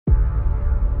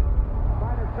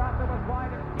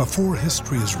Before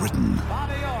history is written,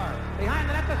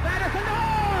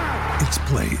 it's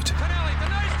played.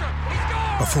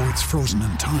 Before it's frozen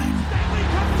in time,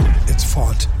 it's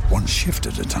fought one shift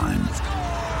at a time.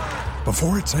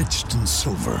 Before it's etched in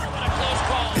silver,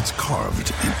 it's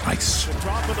carved in ice.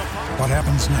 What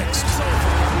happens next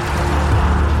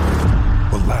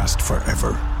will last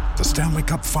forever. The Stanley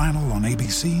Cup Final on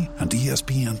ABC and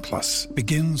ESPN Plus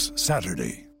begins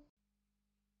Saturday.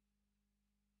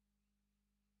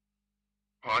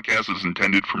 Podcast is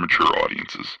intended for mature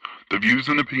audiences. The views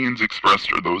and opinions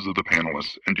expressed are those of the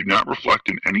panelists and do not reflect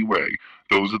in any way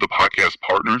those of the podcast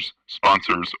partners,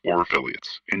 sponsors, or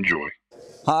affiliates. Enjoy.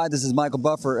 Hi, this is Michael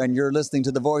Buffer, and you're listening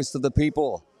to The Voice of the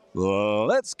People.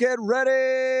 Let's get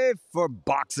ready for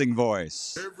Boxing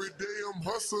Voice. Every day I'm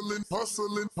hustling.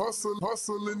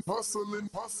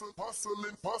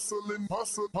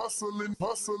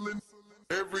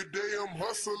 Every day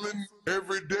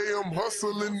I'm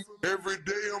hustling.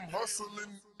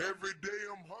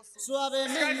 Sky's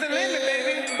the limit,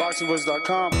 baby.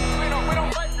 BoxingVoice.com. We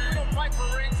don't fight for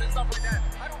rings and stuff like that.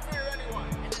 I don't fear anyone.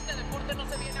 En este deporte no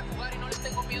se viene a jugar y no le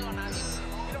tengo miedo a nadie.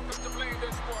 You don't come to play in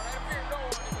this sport. I fear no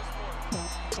one in this sport.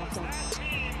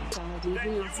 That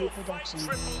means that you will fight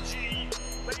Triple G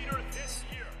later this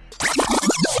year.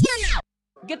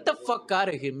 Get the fuck out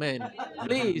of here, man.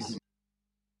 Please.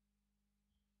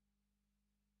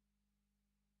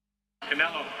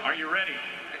 Canelo, are you ready?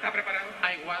 ¿Está preparado?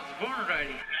 I was born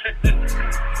ready.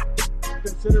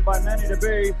 Considered by many to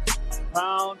be,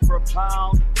 pound for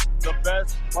pound, the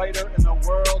best fighter in the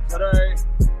world today.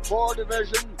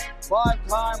 4-division,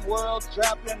 5-time world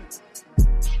champion.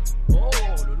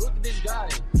 Oh, look at this guy.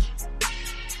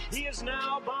 He is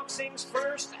now boxing's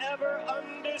first ever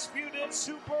undisputed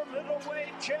super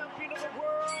middleweight champion of the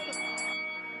world.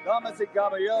 Damas y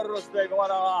caballeros de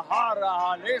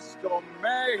Guadalajara, Jalisco,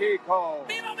 Mexico.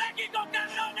 ¡Viva México,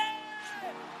 cabrones!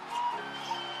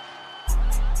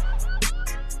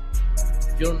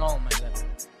 You know, man.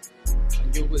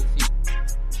 And you will see.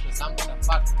 Because I'm gonna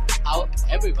fuck out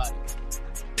everybody.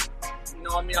 You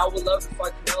know, I mean, I would love to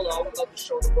fight Canelo. I would love to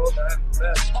show the world that I'm the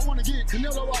best. I want to get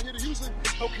Canelo out here to Houston.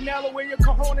 So Canelo, where your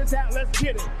cojones at? Let's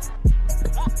get it.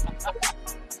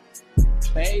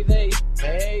 Payday.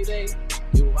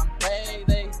 You want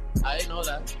payday. I know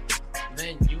that.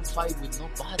 Man, you fight with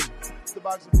nobody.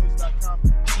 TheBoxingVoice.com.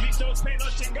 Listos pe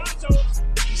los chingazos.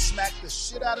 He smacked the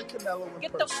shit out of Canelo in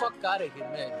Get person. the fuck out of here,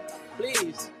 man.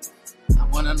 Please. I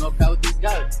wanna knock out this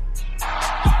guy.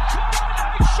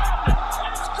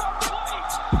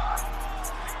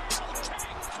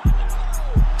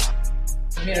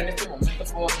 Mira, en este momento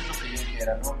puedo hacer lo que yo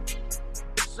quiera, ¿no?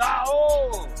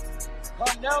 Saul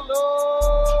Canelo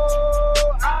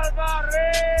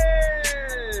Alvarez.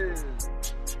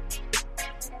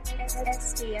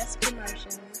 SDS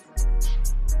Promotions.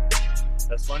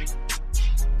 That's funny. You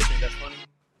think that's funny?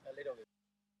 A little bit.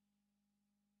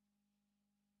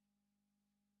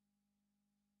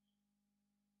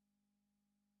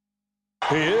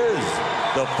 He is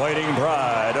the fighting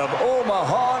pride of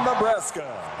Omaha, Nebraska.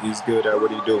 He's good at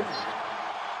what he do.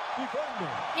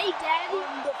 Hey, Daddy.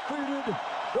 Undefeated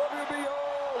WBO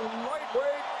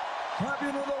lightweight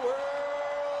champion of the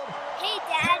world. Hey,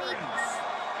 Daddy.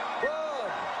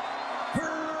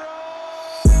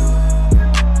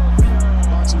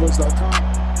 BoxingVoice.com.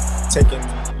 Taking,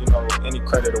 any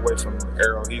credit away from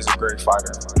Errol, he's a great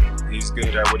fighter. He's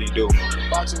good at what he do.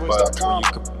 But when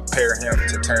you compare him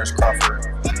to Terrence Crawford,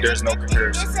 there's no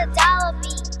comparison. It's a dollar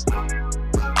beat.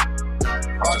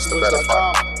 Just a better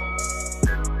fighter.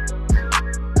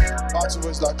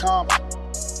 BoxingVoice.com.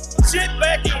 Sit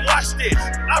back and watch this.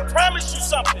 I promise you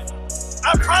something.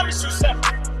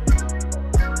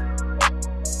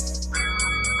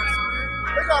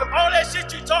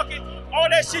 All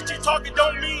that shit you talking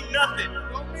don't mean nothing.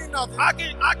 I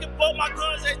can put my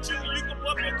guns at you, you can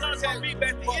put your guns at me, but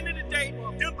at the end of the day,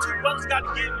 them two brothers got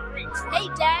to get in the ring. Hey,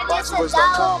 Daddy. It's a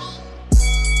BoxingVoice.com.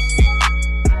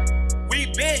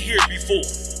 We've been here before.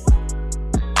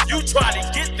 You try to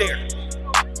get there.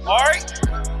 Alright?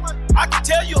 I can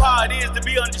tell you how it is to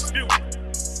be undisputed.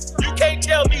 You can't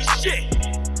tell me shit.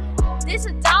 This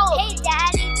a dollar. Hey,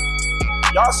 Daddy.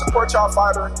 Y'all support y'all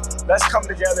fighter. Let's come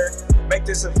together, make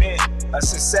this event a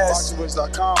success.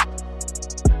 BoxingVoice.com.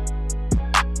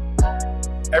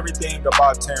 Everything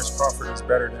about Terrence Crawford is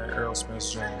better than Errol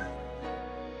Spence Jr.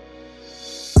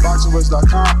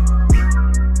 BoxingVoice.com.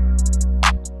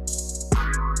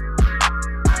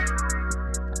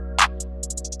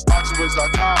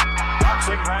 BoxingVoice.com.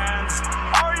 Boxing fans,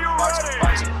 are you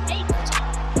ready?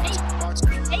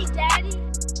 Hey, Daddy.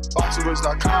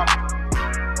 BoxingVoice.com.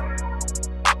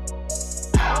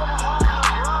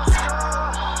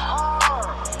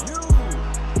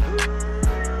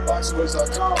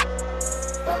 BoxingVoice.com.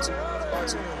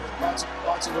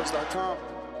 BoxingVoice.com.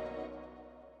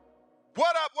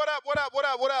 What up, what up, what up, what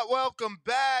up, what up? Welcome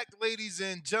back, ladies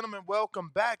and gentlemen.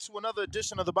 Welcome back to another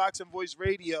edition of the Boxing Voice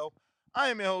Radio. I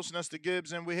am your host, Nestor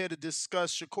Gibbs, and we're here to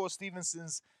discuss Shakur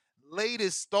Stevenson's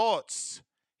latest thoughts.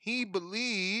 He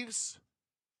believes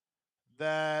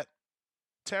that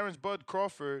Terrence Bud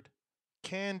Crawford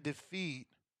can defeat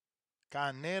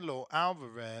Canelo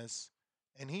Alvarez,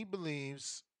 and he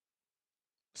believes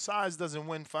size doesn't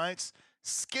win fights,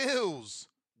 skills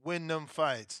win them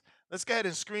fights. Let's go ahead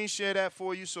and screen share that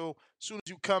for you so as soon as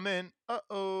you come in,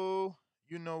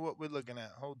 you know what we're looking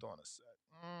at. Hold on a sec.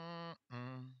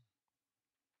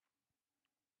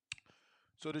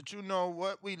 So that you know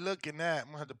what we're looking at, I'm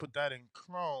going to have to put that in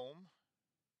Chrome.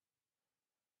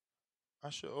 I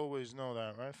should always know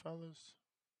that, right, fellas?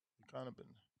 We've kind of been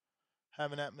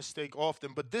having that mistake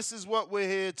often. But this is what we're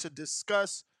here to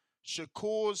discuss.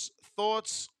 Shakur's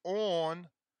thoughts on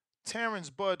Terrence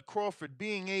Bud Crawford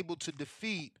being able to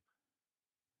defeat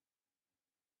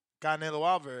Canelo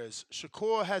Alvarez.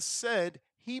 Shakur has said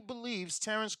he believes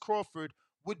Terrence Crawford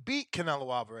would beat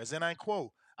Canelo Alvarez, and I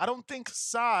quote, "I don't think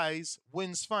size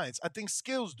wins fights. I think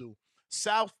skills do.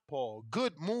 Southpaw,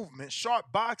 good movement,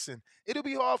 sharp boxing. It'll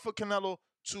be hard for Canelo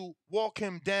to walk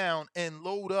him down and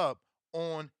load up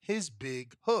on his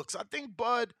big hooks. I think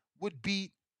Bud would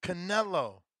beat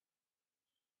Canelo."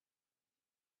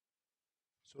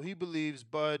 So he believes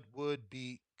Bud would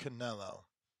beat Canelo.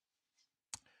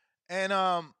 And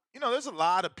there's a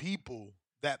lot of people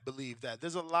that believe that.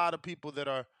 There's a lot of people that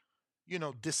are,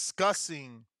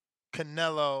 discussing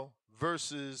Canelo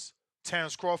versus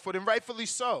Terrence Crawford, and rightfully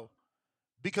so,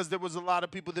 because there was a lot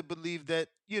of people that believe that,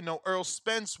 Earl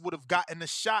Spence would have gotten a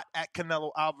shot at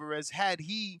Canelo Alvarez had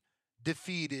he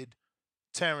defeated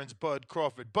Terrence Bud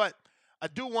Crawford. But I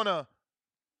do want to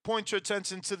point your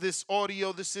attention to this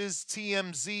audio. This is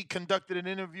TMZ conducted an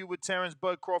interview with Terrence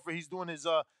Bud Crawford. He's doing his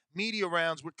media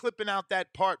rounds. We're clipping out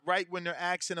that part right when they're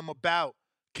asking him about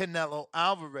Canelo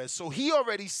Alvarez. So he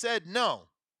already said no,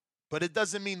 but it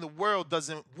doesn't mean the world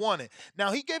doesn't want it.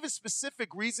 Now, he gave us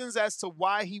specific reasons as to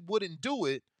why he wouldn't do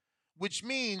it, which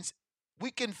means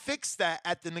we can fix that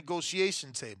at the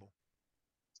negotiation table.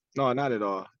 No, not at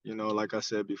all. Like I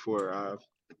said before, I've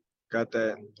got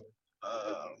that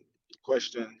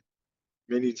question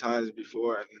many times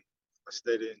before, and I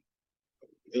stated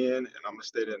then, and I'm gonna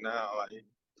state it now. Like,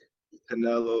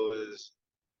 Canelo is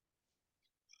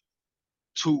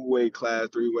 2-weight class,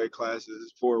 3-weight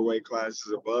classes, 4-weight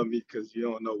classes above me, because you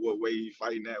don't know what weight he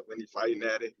fighting at when he fighting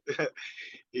at it.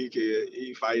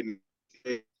 he fighting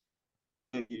at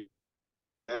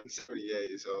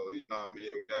 78, so you know what I mean.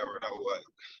 We never know what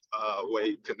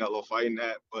weight Canelo fighting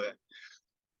at, but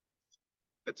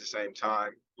at the same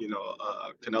time,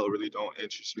 Canelo really don't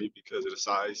interest me because of the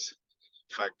size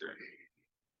factor.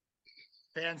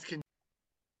 Fans can.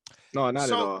 No, not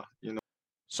at all.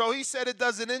 So he said it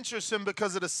doesn't interest him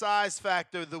because of the size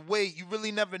factor, the weight. You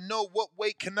really never know what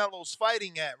weight Canelo's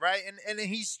fighting at, right? And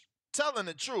he's telling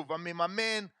the truth. I mean, my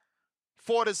man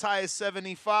fought as high as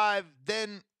 75.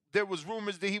 Then there was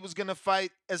rumors that he was going to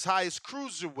fight as high as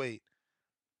cruiserweight.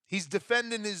 He's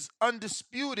defending his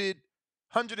undisputed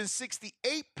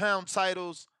 168-pound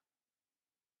titles.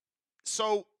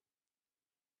 So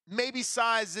maybe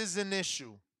size is an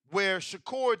issue where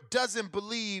Shakur doesn't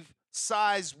believe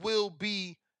size will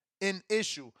be an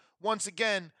issue. Once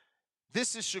again,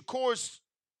 this is Shakur's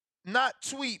not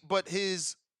tweet, but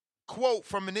his quote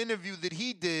from an interview that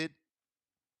he did.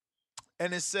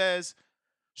 And it says,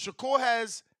 Shakur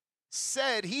has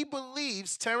said he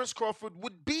believes Terrence Crawford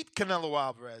would beat Canelo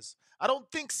Alvarez. I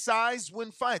don't think size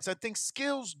win fights. I think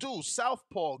skills do.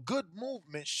 Southpaw, good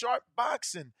movement, sharp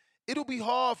boxing. It'll be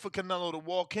hard for Canelo to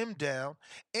walk him down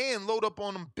and load up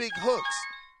on them big hooks.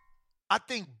 I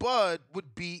think Bud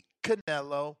would beat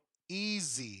Canelo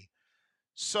easy.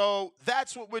 So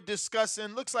that's what we're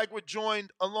discussing. Looks like we're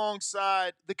joined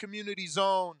alongside the community's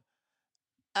own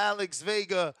Alex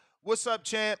Vega. What's up,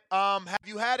 champ? Have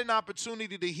you had an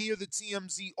opportunity to hear the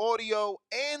TMZ audio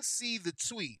and see the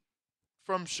tweet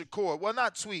from Shakur? Well,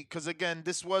 not tweet, because, again,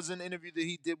 this was an interview that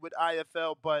he did with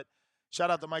IFL, but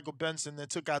shout out to Michael Benson that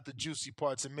took out the juicy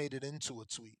parts and made it into a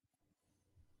tweet.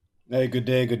 Hey, good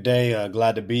day, good day.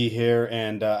 Glad to be here.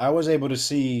 And I was able to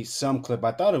see some clip.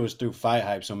 I thought it was through Fight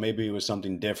Hype, so maybe it was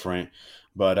something different.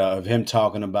 But of him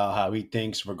talking about how he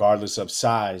thinks, regardless of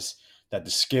size, that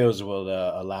the skills will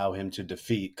allow him to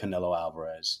defeat Canelo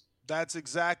Alvarez. That's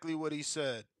exactly what he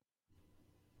said.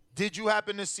 Did you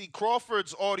happen to see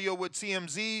Crawford's audio with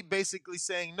TMZ basically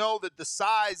saying no, that the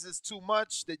size is too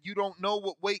much, that you don't know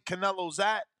what weight Canelo's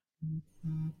at?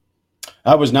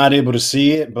 I was not able to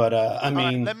see it, but I All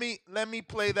right, mean, let me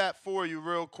play that for you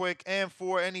real quick, and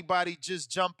for anybody just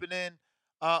jumping in.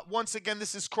 Once again,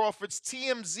 this is Crawford's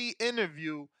TMZ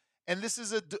interview, and this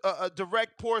is a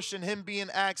direct portion him being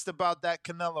asked about that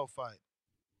Canelo fight.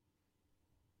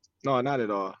 No, not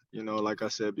at all. You know, like I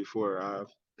said before,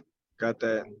 I've got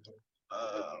that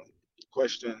uh,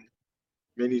 question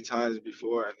many times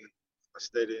before, and I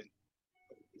stated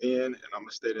then, and I'm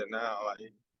gonna state it now. Like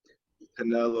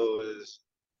Canelo is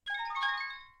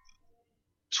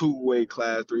two-weight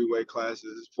class, three-weight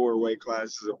classes, four-weight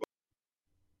classes above.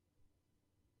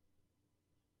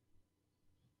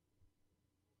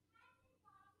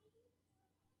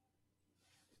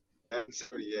 And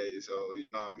 78, so you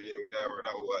know, I mean, we never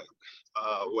know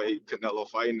what weight Canelo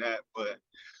fighting at, but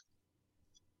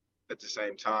at the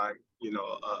same time, you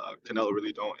know, Canelo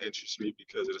really don't interest me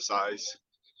because of the size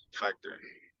factor.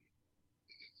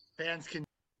 Fans can.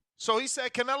 So he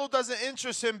said Canelo doesn't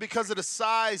interest him because of the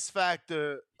size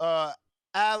factor,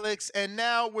 Alex. And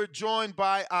now we're joined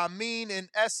by Amin in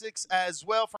Essex as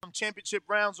well from Championship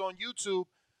Rounds on YouTube.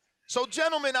 So,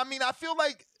 gentlemen, I mean, I feel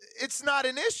like it's not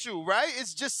an issue, right?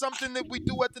 It's just something that we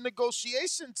do at the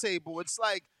negotiation table. It's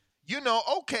like, you know,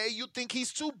 okay, you think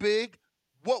he's too big.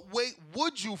 What weight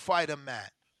would you fight him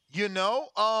at? You know,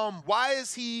 why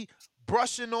is he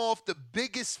brushing off the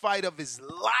biggest fight of his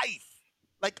life?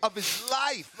 Like, of his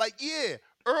life. Like, yeah,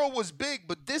 Earl was big,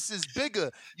 but this is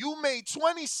bigger. You made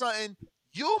 20-something,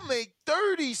 you'll make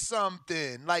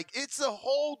 30-something. Like, it's a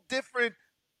whole different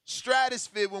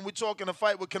stratosphere when we're talking a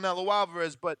fight with Canelo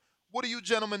Alvarez. But what do you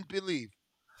gentlemen believe?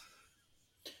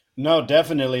 no,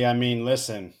 definitely. I mean,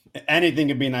 listen, anything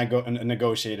could be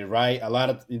negotiated, right?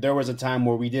 There was a time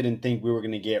where we didn't think we were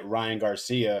going to get Ryan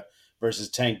Garcia versus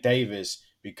Tank Davis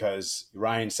because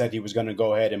Ryan said he was going to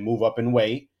go ahead and move up in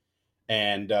weight,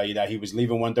 and that he was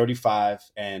leaving 135,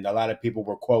 and a lot of people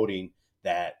were quoting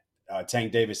that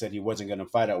Tank Davis said he wasn't going to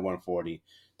fight at 140.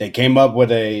 They came up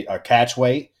with a catch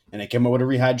weight, and they came up with a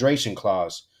rehydration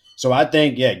clause. So I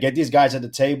think, yeah, get these guys at the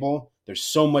table. There's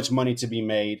so much money to be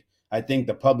made. I think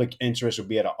the public interest would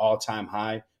be at an all-time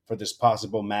high for this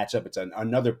possible matchup. It's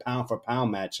another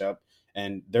pound-for-pound matchup.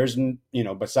 And there's, you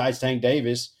know, besides Tank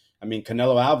Davis, I mean,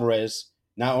 Canelo Alvarez,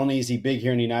 not only is he big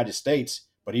here in the United States,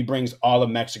 but he brings all of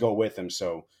Mexico with him.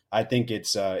 So I think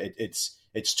it's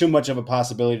too much of a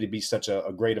possibility to be such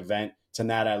a great event to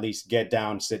not at least get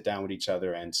down, sit down with each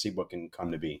other, and see what can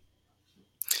come to be.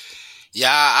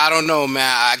 Yeah, I don't know,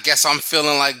 man. I guess I'm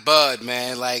feeling like Bud,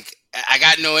 man. Like I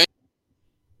got no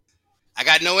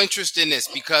interest in this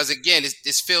because again,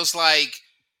 this feels like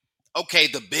okay,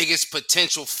 the biggest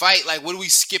potential fight. Like, what are we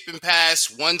skipping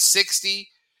past 160?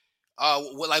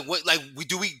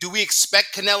 Do we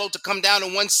expect Canelo to come down to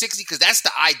 160? Because that's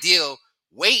the ideal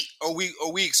weight. Or we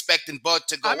expecting Bud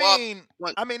to go up?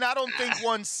 I don't think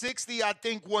 160. I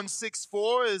think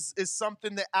 164 is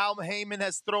something that Al Heyman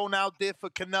has thrown out there for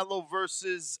Canelo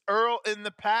versus Earl in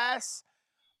the past.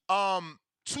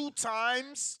 2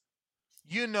 times,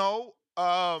 you know.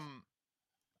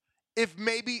 If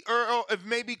maybe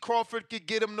Crawford could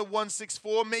get him to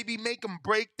 164, maybe make him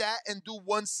break that and do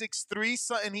 163,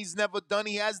 something he's never done.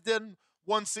 He has done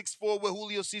 164 with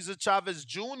Julio Cesar Chavez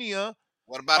Jr.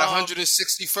 What about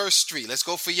 161st Street? Let's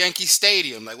go for Yankee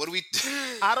Stadium. Like, what do we?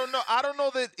 I don't know. I don't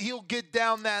know that he'll get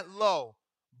down that low,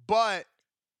 but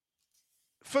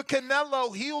for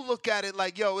Canelo, he'll look at it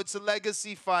like, yo, it's a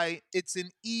legacy fight. It's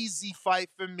an easy fight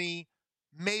for me.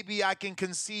 Maybe I can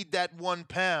concede that 1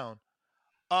 pound.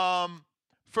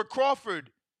 For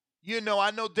Crawford, you know,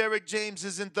 I know Derek James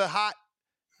isn't the hot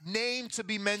name to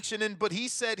be mentioning, but he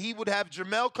said he would have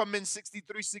Jermell come in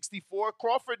 63, 64.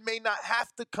 Crawford may not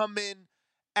have to come in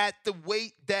at the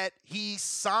weight that he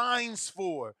signs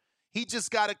for. He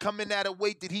just got to come in at a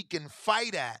weight that he can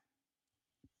fight at.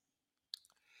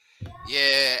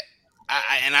 Yeah,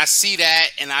 I see that,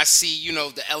 and I see, you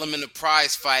know, the element of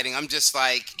prize fighting. I'm just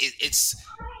like,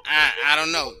 I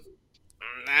don't know.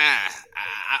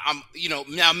 I'm, you know,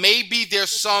 now maybe there's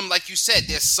some, like you said,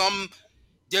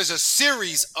 there's a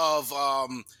series of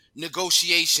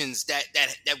negotiations that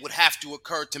would have to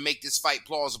occur to make this fight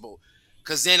plausible.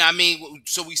 Because then, I mean,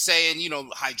 so we saying, you know,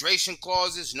 hydration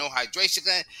clauses, no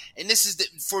hydration, and this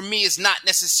is for me is not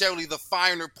necessarily the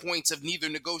finer points of neither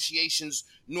negotiations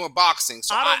nor boxing.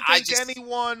 So I don't think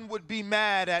anyone would be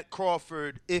mad at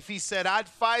Crawford if he said I'd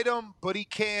fight him, but he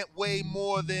can't weigh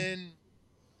more than.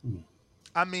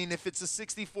 I mean, if it's a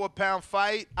 64-pound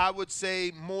fight, I would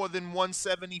say more than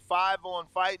 175 on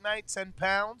fight night, 10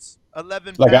 pounds,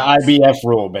 11 like pounds. Like an IBF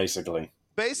rule, basically.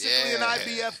 Basically, an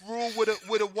IBF rule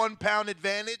with a 1 pound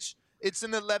advantage. It's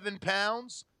an 11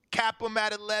 pounds. cap them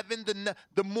at 11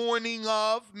 the morning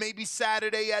of, maybe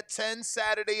Saturday at 10,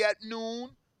 Saturday at noon.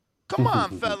 Come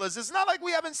on, fellas. It's not like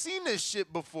we haven't seen this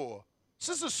shit before. It's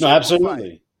just a super No, absolutely.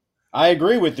 fight. I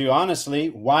agree with you. Honestly,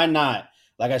 why not?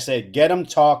 Like I said, get him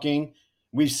talking.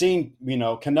 We've seen,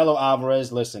 Canelo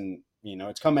Alvarez. Listen,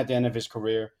 it's come at the end of his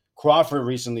career. Crawford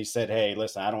recently said, "Hey,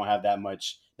 listen, I don't have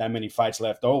that many fights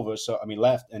left over.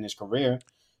 Left in his career.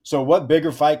 So, what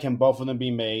bigger fight can both of them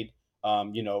be made?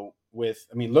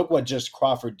 Look what just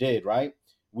Crawford did, right?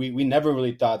 We never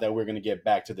really thought that we are going to get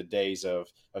back to the days of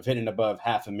hitting above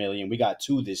 500,000. We got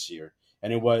 2 this year,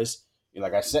 and it was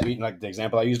like I said, like the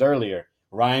example I used earlier,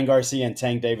 Ryan Garcia and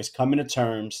Tank Davis coming to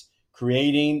terms,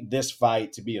 creating this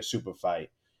fight to be a super fight.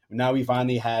 Now we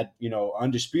finally had,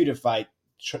 undisputed fight.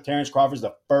 Terrence Crawford's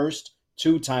the first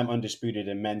 2-time undisputed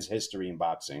in men's history in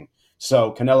boxing.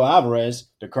 So Canelo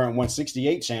Alvarez, the current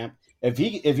 168 champ, if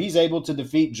he's able to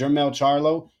defeat Jermell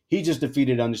Charlo, he just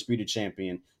defeated undisputed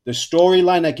champion. The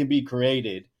storyline that can be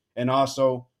created, and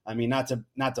also, not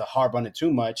to harp on it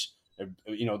too much,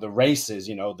 the races,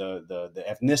 the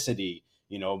ethnicity,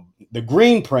 the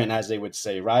green print, as they would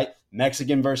say, right?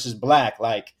 Mexican versus black.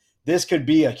 Like, this could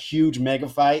be a huge mega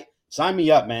fight. Sign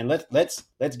me up, man. Let's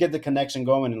get the connection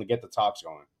going and get the talks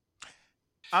going.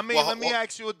 Let me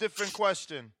ask you a different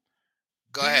question.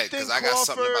 Go ahead, because I got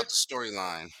something about the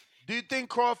storyline. Do you think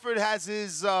Crawford has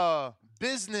his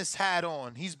business hat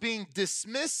on? He's being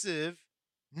dismissive,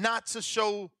 not to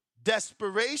show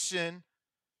desperation,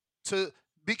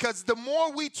 because the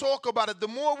more we talk about it, the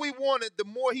more we want it, the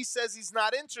more he says he's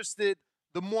not interested,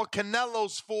 the more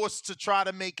Canelo's forced to try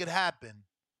to make it happen.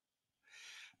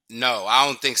 No, I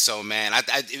don't think so, man.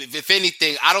 If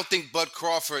anything, I don't think Bud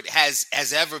Crawford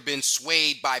has ever been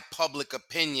swayed by public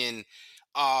opinion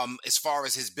as far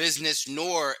as his business,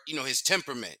 nor his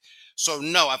temperament. So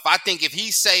no, if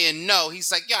he's saying no,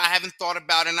 he's like, yeah, I haven't thought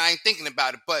about it and I ain't thinking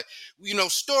about it. But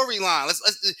storyline.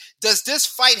 Does this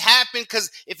fight happen?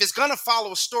 Because if it's gonna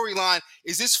follow a storyline,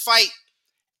 is this fight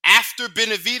after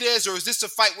Benavidez, or is this a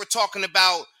fight we're talking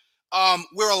about?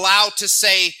 We're allowed to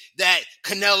say that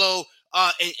Canelo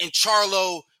and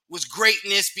Charlo was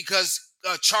greatness because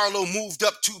Charlo moved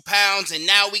up 2 pounds, and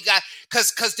now we got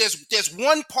because there's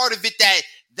one part of it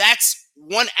that's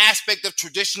one aspect of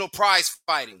traditional prize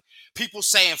fighting. People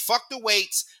saying fuck the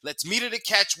weights, let's meet at a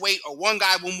catch weight, or one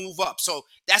guy will move up. So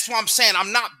that's why I'm saying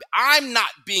I'm not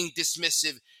being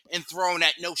dismissive and throwing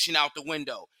that notion out the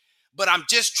window, but I'm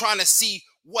just trying to see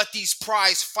what these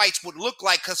prize fights would look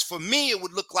like. Because for me, it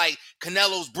would look like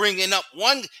Canelo's bringing up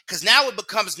one, because now it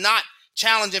becomes not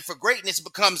challenging for greatness, it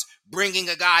becomes bringing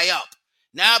a guy up.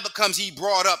 Now it becomes he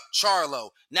brought up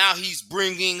Charlo. Now he's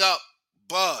bringing up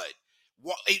Bud.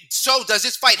 So does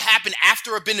this fight happen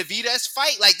after a Benavidez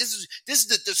fight? Like, this is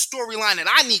the storyline that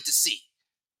I need to see.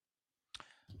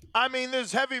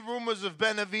 There's heavy rumors of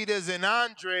Benavidez and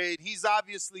Andrade. He's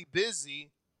obviously busy,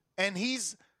 and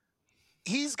he's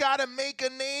got to make a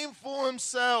name for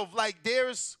himself. Like,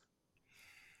 there's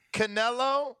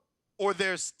Canelo, or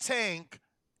there's Tank,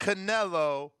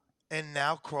 Canelo, and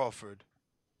now Crawford.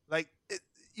 Like,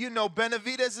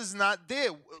 Benavidez is not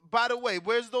there. By the way,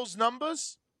 where's those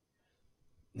numbers?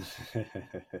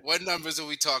 What numbers are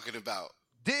we talking about?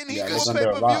 Didn't he go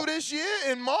pay-per-view this year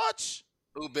in March?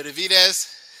 Who,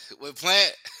 Benavidez with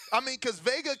Plant? Because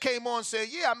Vega came on saying,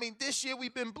 yeah, this year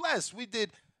we've been blessed. We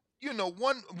did,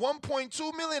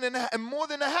 1.2 million and more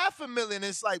than 500,000.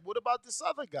 It's like, what about this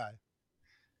other guy?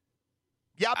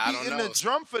 Y'all beating the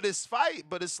drum for this fight,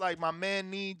 but it's like my man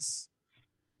needs to.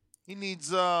 He needs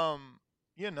that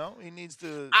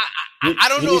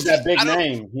big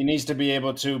name. He needs to be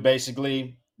able to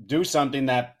basically do something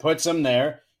that puts him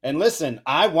there. And listen,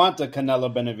 I want the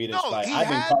Canelo Benavidez fight. I've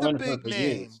been calling for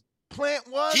years. Plant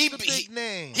was the big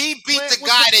name. He beat the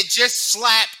guy that just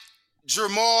slapped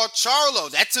Jermall Charlo.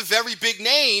 That's a very big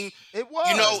name. It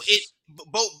was.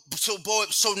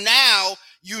 So now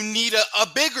you need a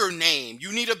bigger name.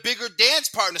 You need a bigger dance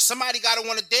partner. Somebody got to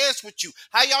want to dance with you.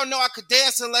 How y'all know I could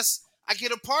dance unless I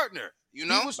get a partner?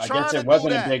 I guess it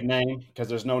wasn't a big name because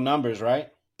there's no numbers, right?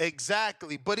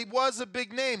 Exactly. But he was a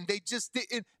big name. They just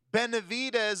didn't.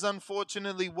 Benavidez,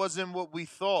 unfortunately, wasn't what we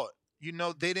thought.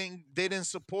 They didn't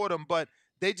support him, but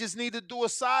they just need to do a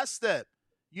sidestep.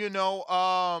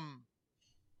 A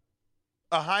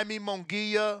Jaime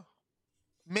Munguia,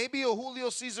 maybe a Julio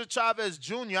Cesar Chavez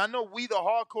Jr. I know we, the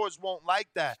hardcores, won't like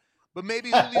that, but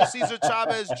maybe Julio Cesar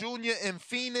Chavez Jr. in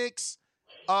Phoenix,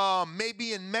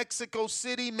 maybe in Mexico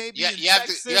City, maybe in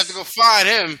Texas. You have to go find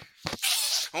him.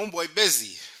 Homeboy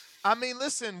busy.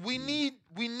 Listen, we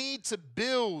need to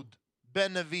build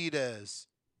Benavidez.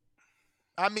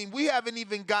 I mean, we haven't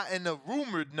even gotten a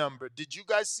rumored number. Did you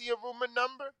guys see a rumored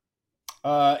number?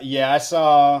 Yeah, I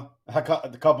saw a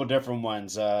couple different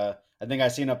ones. I think I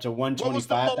seen up to What was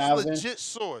the most 125,000. legit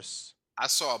source? I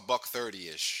saw a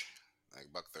 $130-ish, like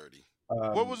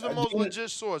 $130. What was the most legit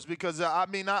source? Because I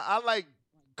mean, I like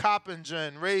Coppinger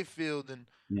and Rayfield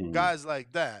and guys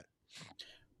like that.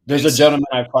 There's a gentleman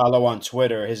I follow on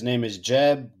Twitter. His name is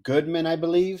Jeb Goodman, I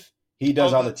believe. He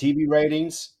does all the TV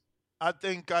ratings. I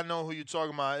think I know who you're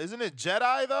talking about. Isn't it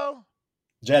Jedi though?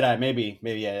 Jedi, maybe,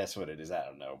 yeah, that's what it is. I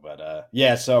don't know, but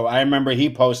yeah. So I remember he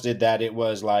posted that it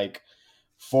was like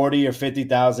 40 or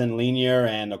 50,000 linear,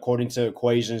 and according to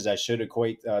equations, that should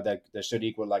equate that should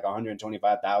equal like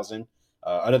 125,000.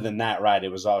 Other than that, right, it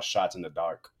was all shots in the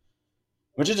dark,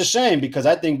 which is a shame because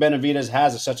I think Benavidez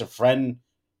has such a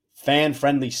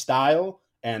fan-friendly style,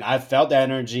 and I felt that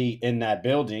energy in that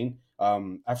building.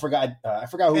 I forgot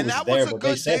who and was there, but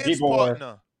they said people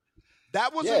were.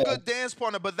 That was a good dance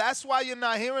partner, but that's why you're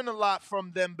not hearing a lot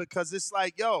from them because it's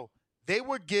like, yo, they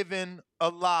were given a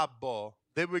lob ball.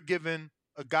 They were given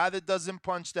a guy that doesn't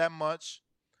punch that much.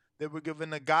 They were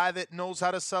given a guy that knows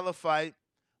how to sell a fight,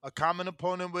 a common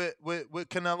opponent with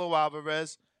Canelo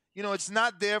Alvarez. You know, it's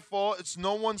not their fault. It's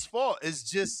no one's fault. It's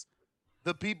just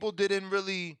the people didn't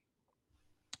really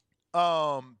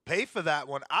pay for that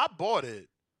one. I bought it.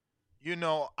 You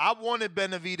know, I wanted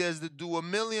Benavidez to do $1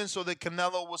 million so that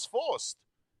Canelo was forced.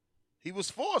 He was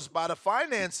forced by the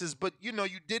finances, but, you know,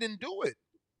 you didn't do it.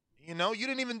 You know, you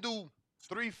didn't even do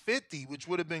 350, which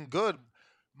would have been good.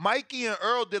 Mikey and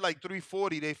Earl did like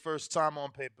 340 their first time on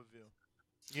pay-per-view.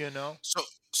 You know?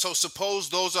 So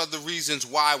suppose those are the reasons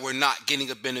why we're not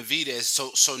getting a Benavidez.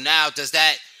 So now does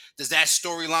that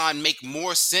storyline make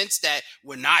more sense that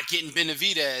we're not getting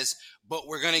Benavidez, but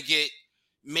we're going to get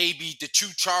maybe the two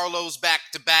Charlos back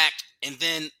to back, and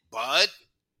then Bud?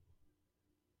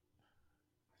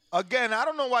 Again, I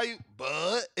don't know why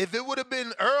Bud. If it would have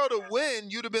been Earl to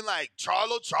win, you'd have been like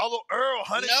Charlo, Earl,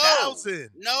 100,000.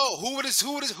 No, who would have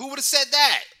said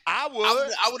that? I would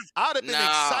have been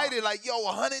excited, like, yo,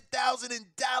 100,000 in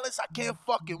Dallas. I can't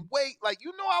fucking wait. Like,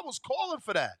 you know, I was calling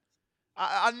for that.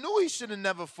 I knew he should have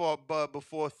never fought Bud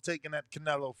before taking that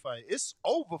Canelo fight. It's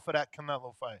over for that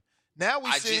Canelo fight. Now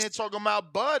we sitting here talking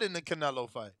about Bud in the Canelo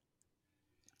fight.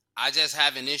 I just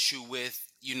have an issue with,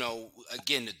 you know,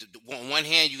 again, on one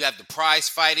hand, you have the prize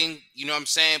fighting, you know what I'm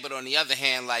saying? But on the other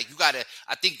hand, like, you got to,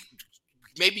 I think,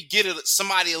 maybe get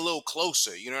somebody a little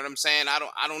closer. You know what I'm saying? I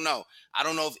don't know. I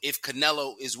don't know if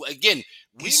Canelo is, again,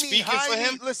 we speaking for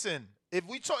him. Listen, if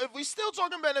we still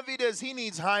talking Benavidez, he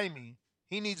needs Jaime.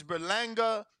 He needs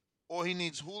Berlanga. Or he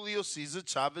needs Julio Cesar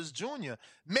Chavez Jr.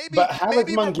 But how is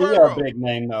Munguia a big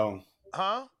name, though?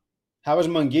 Huh? How is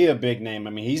Munguia a big name? I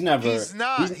mean, he's never. He's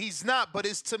not. But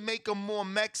it's to make him more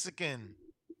Mexican.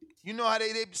 You know how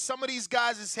they some of these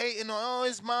guys is hating on, oh,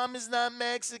 his mom is not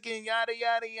Mexican, yada,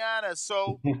 yada, yada.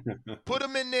 So put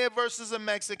him in there versus a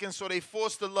Mexican so they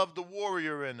force to love the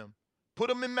warrior in him. Put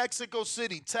him in Mexico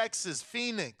City, Texas,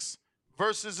 Phoenix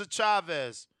versus a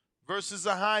Chavez versus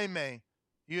a Jaime,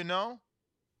 you know?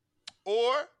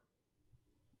 Or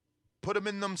put him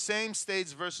in them same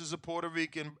states versus a Puerto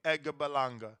Rican Edgar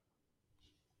Berlanga.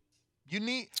 You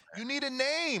need a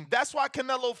name. That's why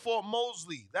Canelo fought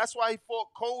Mosley. That's why he fought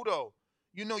Cotto.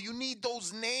 You know, you need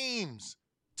those names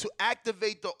to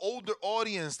activate the older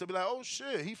audience to be like, oh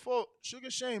shit, he fought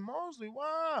Sugar Shane Mosley.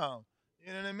 Wow.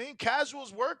 You know what I mean?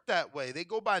 Casuals work that way. They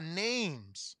go by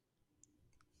names.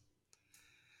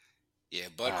 Yeah,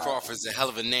 Bud Crawford's a hell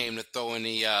of a name to throw in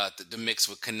the mix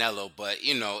with Canelo, but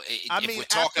you know, if we're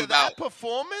talking about that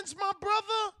performance, my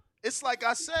brother, it's like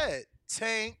I said,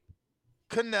 Tank,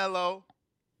 Canelo,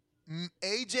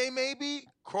 AJ maybe,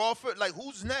 Crawford. Like,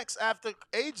 who's next after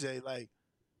AJ? Like,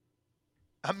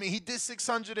 I mean, he did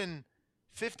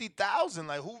 650,000.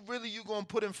 Like, who really you gonna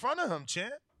put in front of him,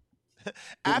 champ?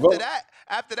 After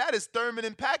that is Thurman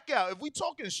and Pacquiao. If we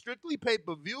talking strictly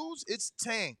pay-per-views, it's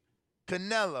Tank,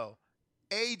 Canelo,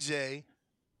 AJ,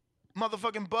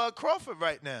 motherfucking Bud Crawford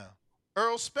right now.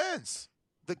 Earl Spence.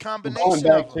 The combination. Going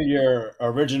back to your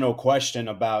original question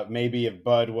about maybe if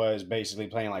Bud was basically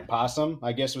playing like possum,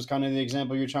 I guess was kind of the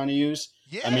example you're trying to use.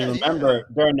 Yeah, I mean, remember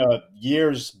during the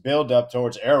years build up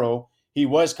towards Errol, he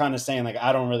was kind of saying like,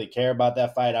 I don't really care about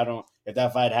that fight. If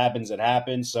that fight happens, it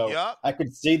happens. So I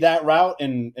could see that route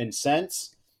in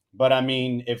sense. But I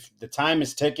mean, if the time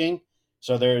is ticking,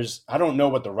 so I don't know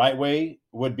what the right way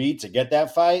would be to get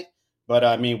that fight. But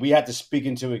I mean, we have to speak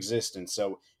into existence.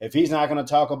 So if he's not going to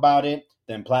talk about it,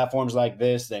 then platforms like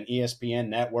this, then ESPN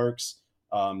networks,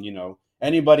 you know,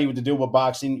 anybody with to do with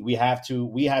boxing, we have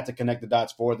to connect the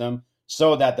dots for them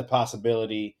so that the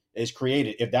possibility is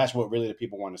created if that's what really the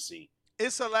people want to see.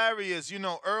 It's hilarious. You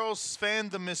know, Earl's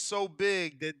fandom is so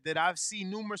big that I've seen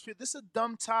numerous people. This is a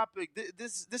dumb topic.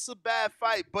 This is a bad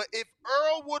fight. But if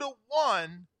Earl would have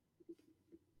won,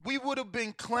 we would have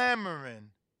been clamoring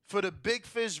for the Big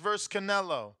Fish versus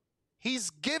Canelo.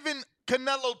 He's given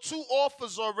Canelo 2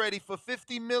 offers already for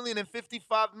 $50 million and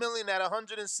 $55 million at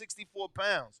 164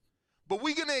 pounds. But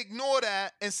we're going to ignore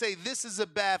that and say this is a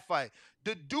bad fight.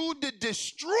 The dude that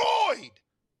destroyed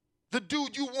the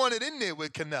dude you wanted in there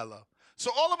with Canelo. So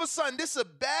all of a sudden, this is a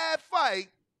bad fight,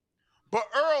 but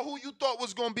Earl, who you thought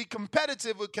was going to be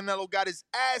competitive with Canelo, got his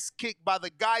ass kicked by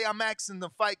the guy I'm asking to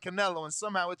fight Canelo, and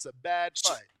somehow it's a bad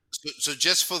fight. So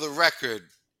just for the record,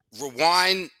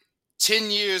 rewind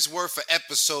 10 years worth of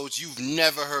episodes. You've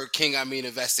never heard King Amin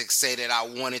of Essex say that I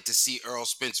wanted to see Earl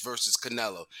Spence versus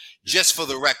Canelo. Just for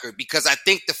the record, because I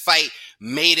think the fight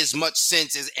made as much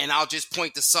sense as, and I'll just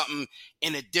point to something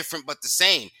in a different but the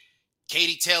same.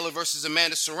 Katie Taylor versus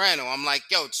Amanda Serrano. I'm like,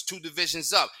 yo, it's 2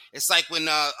 divisions up. It's like when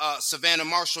Savannah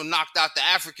Marshall knocked out the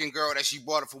African girl that she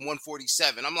brought up from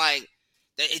 147. I'm like,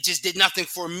 it just did nothing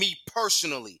for me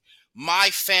personally. My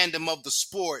fandom of the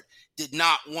sport did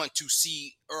not want to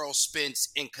see Earl Spence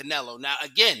and Canelo. Now,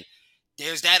 again,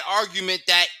 there's that argument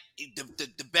that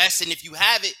the best, and if you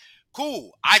have it,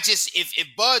 cool. I just, if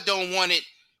Bud don't want it,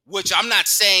 which I'm not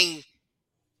saying,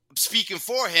 speaking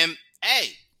for him,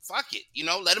 hey, fuck it,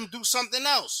 let him do something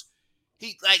else.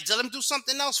 Let him do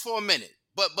something else for a minute.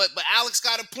 But Alex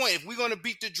got a point. If we're gonna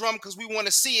beat the drum because we want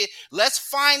to see it, let's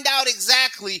find out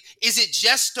exactly. Is it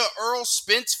just the Earl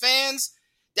Spence fans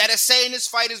that are saying this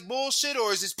fight is bullshit,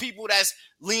 or is it people that's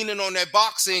leaning on their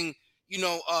boxing,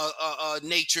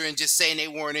 nature and just saying they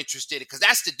weren't interested? Because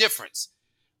that's the difference.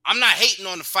 I'm not hating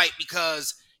on the fight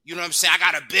because you know what I'm saying. I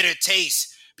got a bitter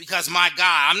taste because my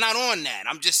guy. I'm not on that.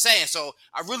 I'm just saying. So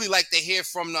I really like to hear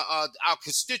from our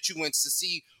constituents to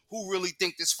see who really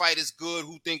think this fight is good,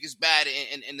 who think it's bad,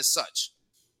 and the such.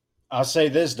 I'll say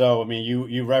this, though. I mean,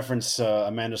 you referenced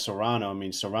Amanda Serrano. I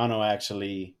mean, Serrano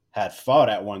actually had fought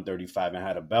at 135 and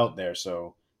had a belt there.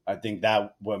 So I think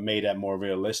that what made that more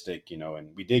realistic,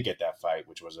 and we did get that fight,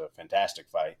 which was a fantastic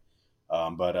fight.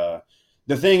 But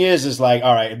the thing is like,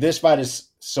 all right, if this fight is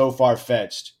so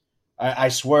far-fetched, I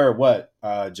swear,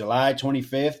 July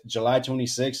 25th, July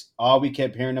 26th, all we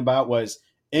kept hearing about was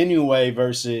Inoue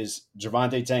versus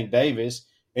Gervonta Tank Davis.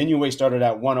 Inoue started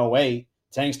at 108,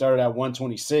 Tank started at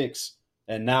 126,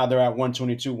 and now they're at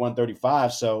 122,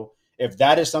 135. So if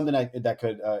that is something that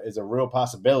could is a real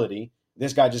possibility,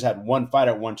 this guy just had one fight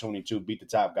at 122, beat the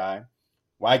top guy.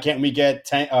 Why can't we get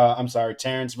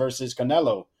Terrence versus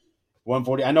Canelo?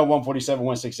 140. I know 147,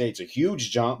 168 is a huge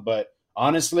jump, but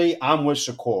honestly, I'm with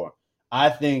Shakur. I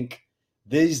think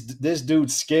this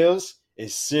dude's skills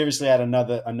is seriously at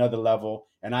another level,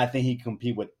 and I think he can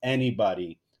compete with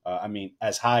anybody.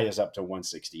 As high as up to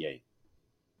 168.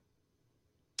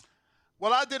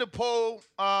 Well, I did a poll,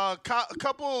 a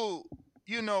couple,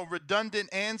 redundant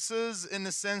answers in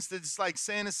the sense that it's like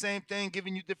saying the same thing,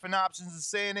 giving you different options and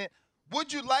saying it.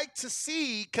 Would you like to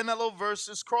see Canelo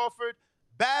versus Crawford?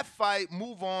 Bad fight,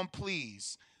 move on,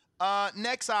 please.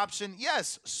 Next option,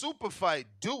 yes, super fight,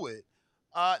 do it.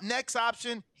 Next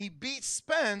option, he beats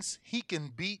Spence, he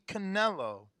can beat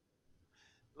Canelo.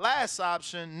 Last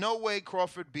option, no way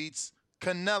Crawford beats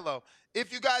Canelo.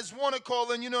 If you guys want to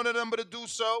call in, you know the number to do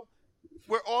so.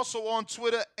 We're also on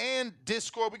Twitter and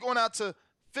Discord. We're going out to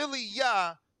Philly,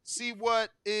 see what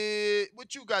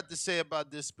you got to say about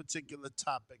this particular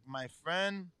topic, my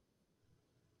friend.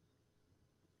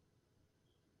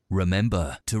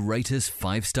 Remember to rate us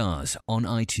 5 stars on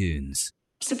iTunes.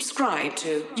 Subscribe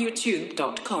to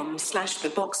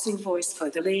youtube.com/theboxingvoice for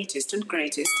the latest and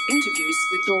greatest interviews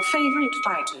with your favorite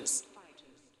fighters.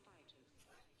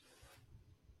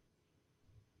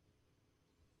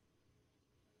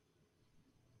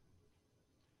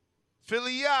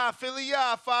 Philly,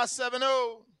 570.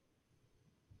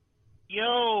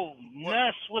 Yo,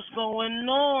 Ness, what's going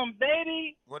on,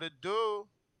 baby? What it do?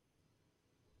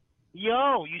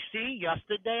 Yo, you see,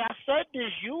 yesterday I said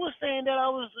this. You were saying that I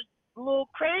was a little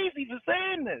crazy for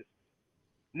saying this.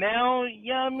 Now,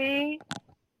 you know what I mean?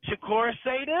 Shakur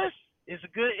say this. It's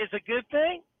a good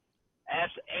thing.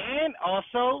 And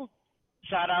also,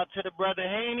 shout out to the brother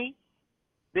Haney.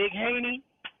 Big Haney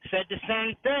said the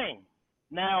same thing.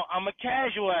 Now, I'm a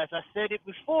casual, as I said it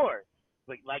before.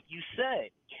 But like you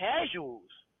said, casuals,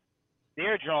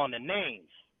 they're drawing the names.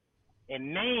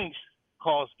 And names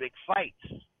cause big fights.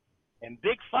 And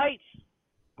big fights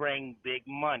bring big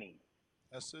money.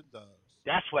 Yes, it does.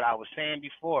 That's what I was saying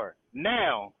before.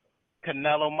 Now,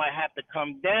 Canelo might have to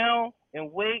come down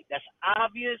and wait. That's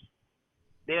obvious.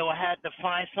 they'll have to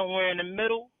find somewhere in the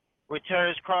middle where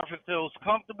Terrence Crawford feels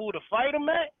comfortable to fight him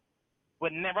at.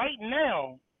 But right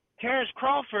now, Terrence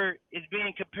Crawford is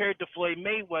being compared to Floyd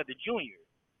Mayweather Jr.,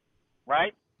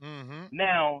 right? Mm-hmm.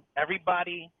 Now,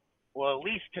 everybody, well, at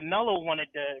least Canelo wanted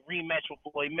the rematch with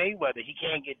Floyd Mayweather. He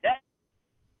can't get that.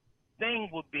 Thing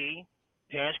would be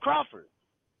Terrence Crawford.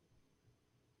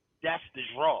 That's the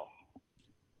draw.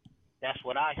 That's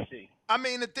what I see. I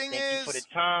mean, the thing Thank is, you for the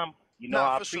time.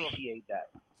 I appreciate that.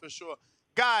 For sure.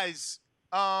 Guys,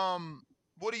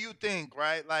 what do you think,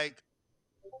 right? Like,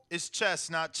 it's chess,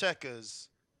 not checkers.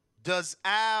 Does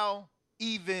Al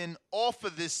even offer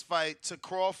this fight to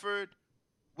Crawford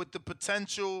with the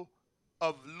potential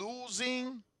of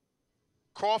losing,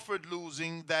 Crawford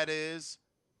losing, that is,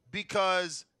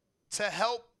 because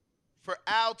for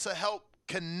Al to help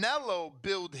Canelo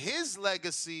build his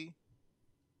legacy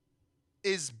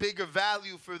is bigger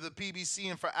value for the PBC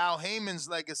and for Al Heyman's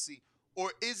legacy?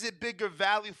 Or is it bigger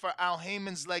value for Al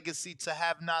Heyman's legacy to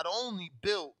have not only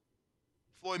built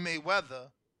Floyd Mayweather,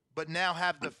 but now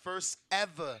have the first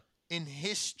ever in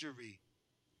history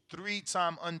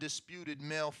 3-time undisputed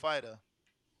male fighter?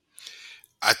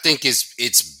 I think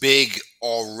it's big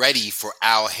already for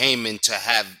Al Heyman to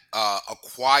have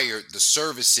acquired the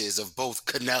services of both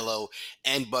Canelo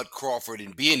and Bud Crawford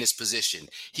and be in this position.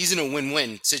 He's in a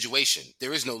win-win situation.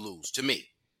 There is no lose to me.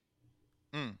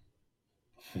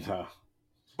 No.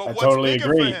 But I what's totally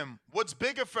bigger agree. for him? What's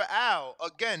bigger for Al?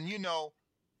 Again,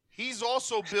 he's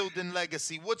also building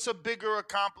legacy. What's a bigger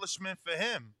accomplishment for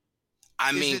him?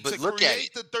 I mean, but look at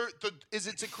it. Is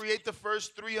it to create the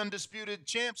first 3 undisputed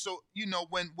champs? So,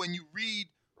 when you read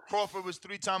Crawford was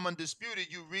 3-time undisputed,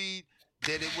 you read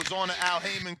that it was on an Al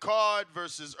Heyman card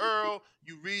versus Earl.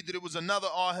 You read that it was another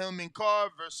Al Heyman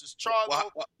card versus Charlo.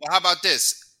 Well, how about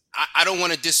this? I don't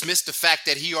want to dismiss the fact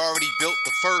that he already built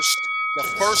the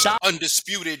first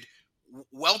undisputed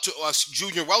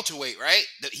junior welterweight, right?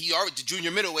 The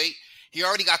junior middleweight. He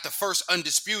already got the first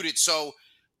undisputed. So,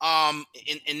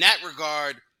 in that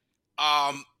regard,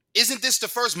 isn't this the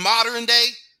first modern day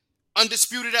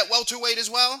undisputed at welterweight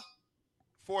as well?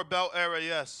 4-belt era,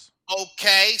 yes.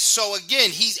 Okay, so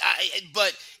again,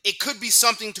 but it could be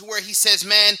something to where he says,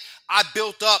 "Man, I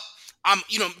built up. I'm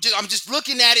just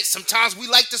looking at it. Sometimes we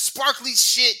like the sparkly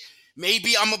shit.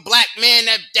 Maybe I'm a black man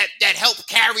that helped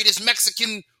carry this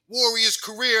Mexican warrior's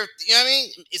career. You know what I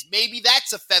mean? Maybe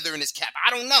that's a feather in his cap.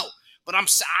 I don't know." But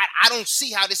I don't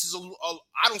see how this is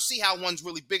I don't see how one's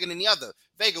really bigger than the other.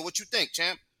 Vega, what you think,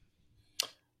 champ?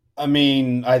 I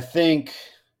mean,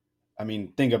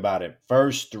 think about it.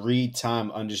 First 3-time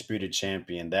undisputed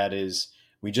champion. That is,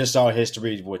 we just saw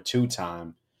history with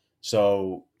 2-time.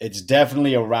 So it's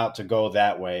definitely a route to go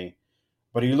that way.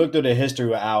 But if you looked at the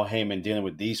history of Al Heyman dealing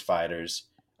with these fighters,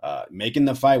 making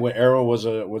the fight with Errol was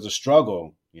a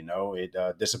struggle.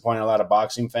 It disappointed a lot of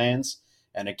boxing fans.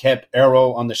 And it kept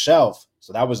Errol on the shelf.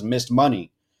 So that was missed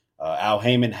money. Al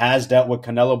Heyman has dealt with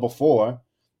Canelo before.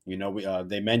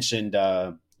 They mentioned,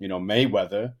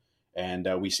 Mayweather.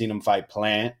 And we seen him fight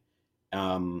Plant.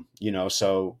 And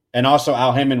also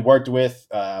Al Heyman worked with,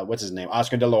 what's his name?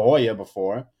 Oscar De La Hoya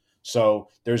before. So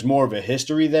there's more of a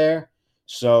history there.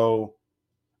 So,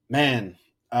 man,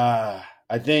 I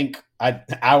think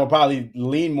I will probably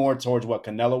lean more towards what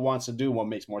Canelo wants to do, what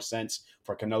makes more sense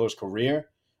for Canelo's career.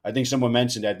 I think someone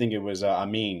mentioned, I think it was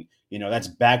Amin, that's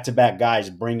back-to-back guys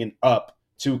bringing up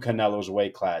to Canelo's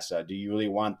weight class. Do you really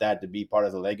want that to be part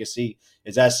of the legacy?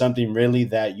 Is that something really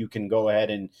that you can go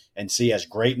ahead and see as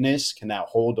greatness? Can that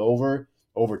hold over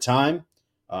time?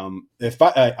 If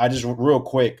I just real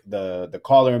quick, the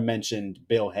caller mentioned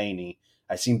Bill Haney.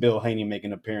 I seen Bill Haney make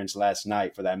an appearance last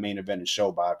night for that main event in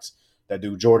Showbox. That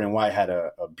dude Jordan White had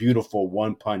a beautiful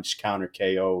one-punch counter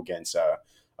KO against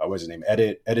what's his name?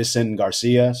 Edison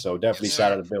Garcia. So definitely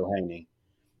shout out to Bill Haney.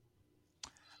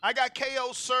 I got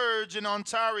KO Surge in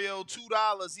Ontario,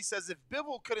 $2. He says, if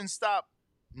Bivol couldn't stop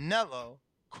Nello,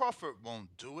 Crawford won't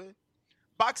do it.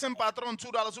 Boxing Patron,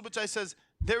 $2 super chat says,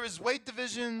 there is weight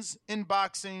divisions in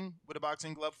boxing with a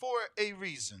boxing glove for a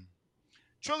reason.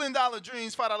 $1 Trillion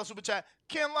Dreams, $5 super chat.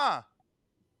 Can't lie.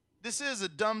 This is a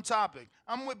dumb topic.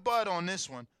 I'm with Bud on this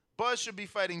one. Bud should be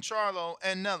fighting Charlo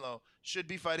and Nello should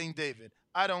be fighting David.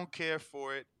 I don't care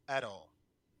for it at all.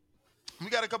 We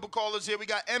got a couple callers here. We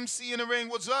got MC in the ring.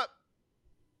 What's up?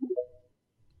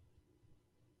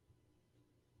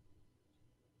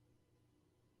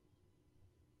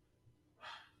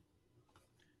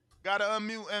 Gotta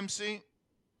unmute MC.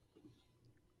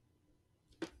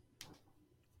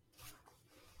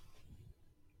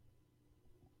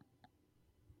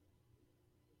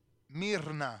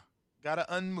 Mirna. Gotta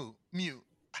unmute. Mute.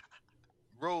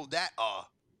 Roll that R.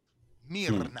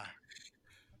 Mirna.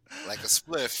 Like a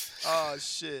spliff. Oh,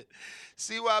 shit.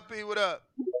 CYP, what up?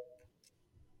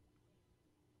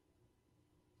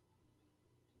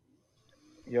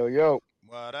 Yo, yo.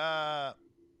 What up?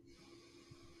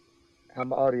 How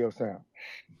my audio sound?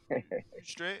 You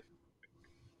straight?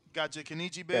 Got your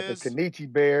Kenichi Got the Bears?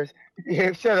 Kenichi Bears.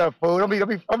 Yeah, shut up, fool. Don't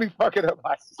be fucking up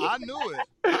my shit. I knew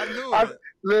it.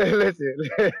 Listen,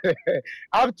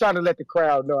 I'm trying to let the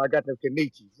crowd know I got them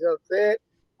Kenichis. You know what I'm saying?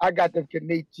 I got them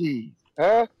Kenichis.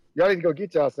 Huh? Y'all need to go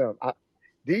get y'all some.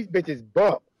 These bitches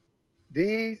bump.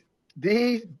 These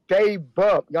they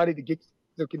bump. Y'all need to get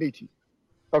some Kenichis.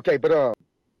 Okay, but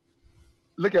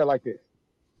look at it like this.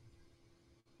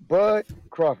 Bud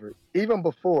Crawford, even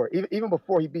before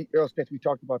he beat Earl Spence, we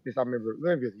talked about this. I remember it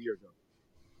was a year ago.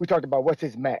 We talked about what's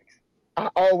his max. I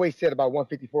always said about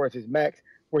 154 is his max,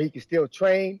 where he can still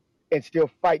train and still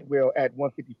fight well at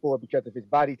 154 because of his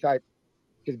body type,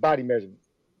 his body measurements.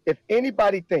 If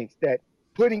anybody thinks that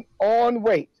putting on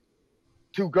weight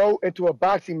to go into a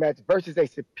boxing match versus a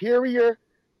superior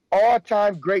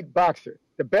all-time great boxer,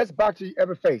 the best boxer you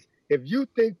ever faced, if you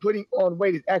think putting on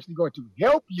weight is actually going to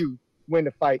help you win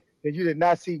the fight, then you did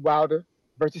not see Wilder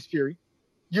versus Fury.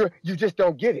 You just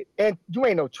don't get it. And you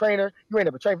ain't no trainer. You ain't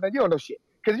never trained for that. You don't know shit.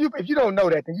 Because if you don't know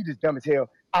that, then you just dumb as hell.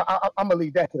 I'm going to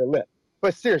leave that to the left.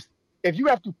 But seriously, if you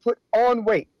have to put on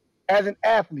weight as an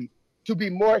athlete to be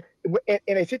more,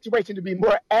 in a situation to be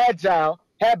more agile,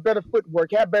 have better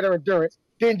footwork, have better endurance,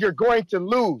 then you're going to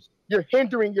lose. You're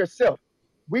hindering yourself.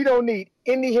 We don't need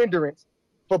any hindrance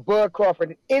for Bud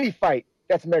Crawford in any fight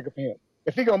that's mega for him.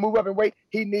 If he's going to move up in weight,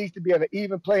 he needs to be on an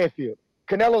even playing field.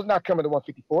 Canelo's not coming to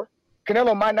 154.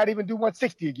 Canelo might not even do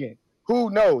 160 again.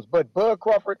 Who knows? But Bud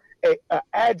Crawford, a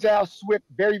agile, swift,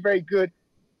 very, very good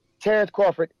Terrence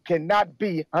Crawford cannot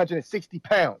be 160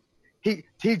 pounds.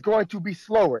 He's going to be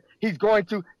slower. He's going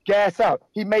to gas out.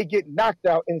 He may get knocked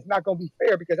out, and it's not going to be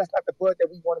fair because that's not the Bud that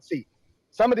we want to see.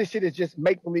 Some of this shit is just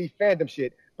make-believe fandom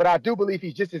shit. But I do believe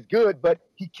he's just as good, but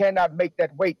he cannot make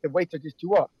that weight. The weights are just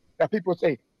too up. Now, people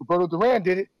say, Roberto Duran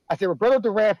did it. I said, Roberto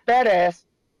Duran, fat ass,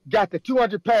 got the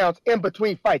 200 pounds in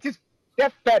between fights.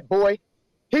 That fat boy,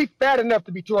 he's fat enough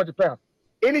to be 200 pounds.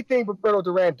 Anything Roberto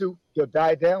Duran do, he'll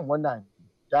die down 190,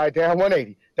 die down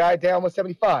 180, die down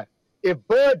 175. If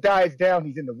Bud dies down,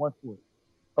 he's in the 140.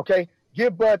 Okay?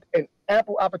 Give Bud an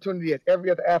ample opportunity, as every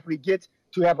other athlete gets,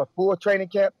 to have a full training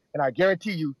camp, and I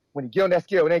guarantee you, when you get on that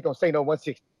scale, it ain't going to say no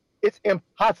 160. It's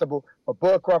impossible for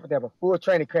Bud Crawford to have a full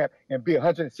training camp and be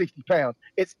 160 pounds.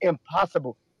 It's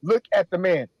impossible. Look at the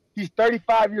man. He's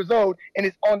 35 years old and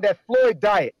is on that Floyd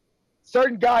diet.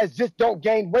 Certain guys just don't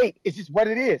gain weight. It's just what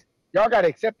it is. Y'all got to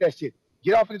accept that shit.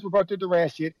 Get off of this Roberto Duran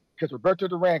shit, because Roberto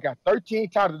Duran got 13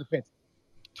 title defenses.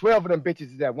 12 of them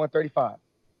bitches is at 135.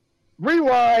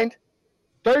 Rewind.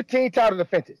 13 title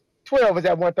defenses. 12 is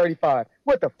at 135.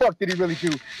 What the fuck did he really do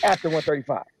after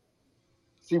 135?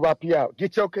 CYP out.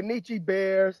 Get your Kenichi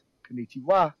Bears. Kenichi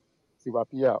Wa.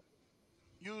 CYP out.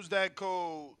 Use that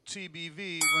code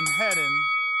TBV when heading.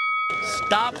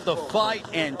 Stop the fight,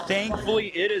 and thankfully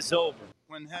it is over.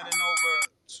 When heading over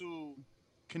to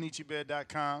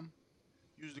KenichiBear.com,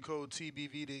 use the code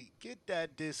TBV to get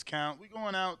that discount. We're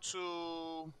going out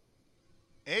to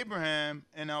Abraham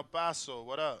in El Paso.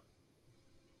 What up?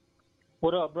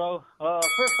 What up, bro?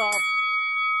 First off,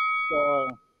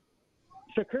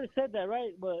 Shakur said that,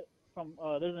 right? But from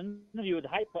there's an interview with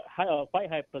Fight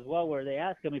Hype as well, where they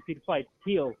asked him if he'd fight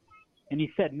Tio, and he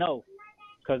said no,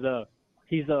 because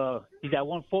he's at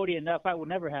 140 and that fight will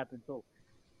never happen. So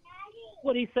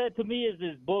what he said to me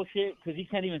is bullshit, because he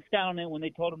can't even stand on it when they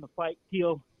told him to fight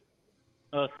Tio.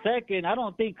 Second, I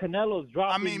don't think Canelo's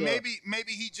dropping. I mean,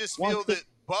 maybe he just feels that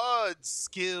Bud's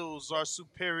skills are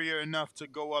superior enough to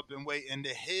go up in weight, and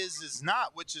his is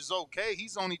not, which is okay.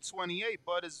 He's only 28.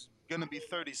 Bud is gonna be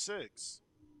 36.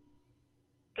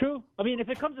 True. I mean, if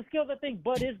it comes to skills, I think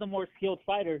Bud is the more skilled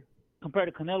fighter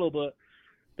compared to Canelo. But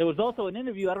there was also an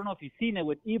interview, I don't know if you've seen it,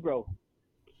 with Ebro,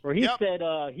 where he said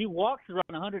he walks around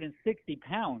 160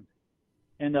 pounds,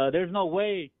 and there's no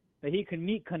way that he can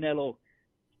meet Canelo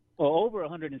over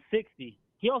 160.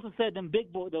 He also said them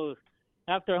big boys, those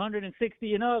after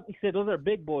 160 and up, he said those are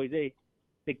big boys. They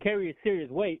carry a serious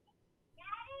weight.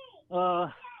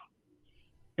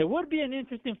 It would be an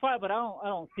interesting fight, but I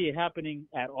don't see it happening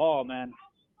at all, man.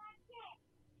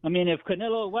 I mean, if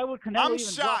Canelo, why would Canelo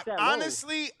even drop that low?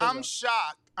 Honestly, I'm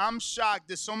shocked. I'm shocked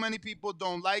that so many people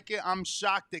don't like it. I'm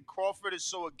shocked that Crawford is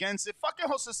so against it. Fucking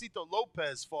Josecito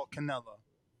Lopez fought Canelo.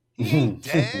 He ain't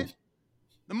dead.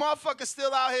 The motherfucker's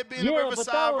still out here being a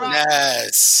Riverside Rock.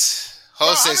 Yes.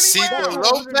 Josecito How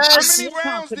Lopez. many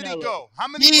rounds did he go? How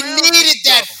many He rounds needed did he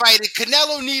that go? fight.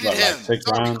 Canelo needed What, like him. 6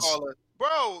 Sorry, rounds? caller.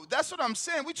 Bro, that's what I'm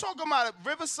saying. We talking about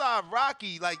Riverside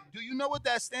Rocky. Like, do you know what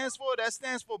that stands for? That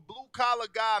stands for blue collar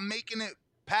guy making it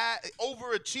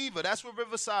overachiever. That's what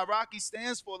Riverside Rocky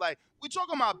stands for. Like, we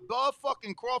talking about Bud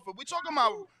fucking Crawford. We talking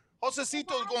about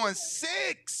Josecito going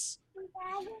 6.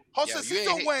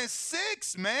 Josecito went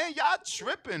 6, man. Y'all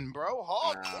tripping, bro.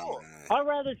 Hardcore. I'd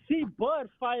rather see Bud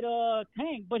fight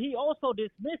Tank, but he also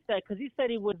dismissed that because he said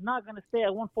he was not going to stay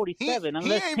at 147 unless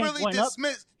He ain't Tank really went up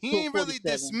dismiss. He to ain't really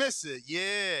 147. dismiss it.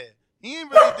 Yeah, he ain't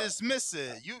really dismiss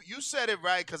it. You said it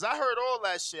right because I heard all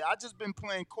that shit. I just been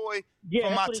playing coy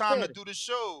for my time to do the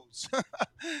shows.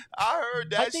 I heard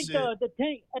that I think shit. the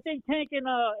Tank. I think Tank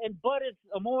and Bud is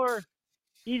a more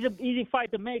easy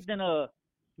fight to make than Bud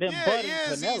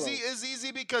and Canelo. It's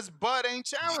easy because Bud ain't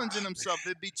challenging himself.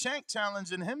 It'd be Tank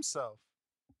challenging himself.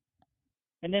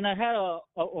 And then I had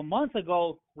a month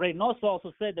ago, Reynoso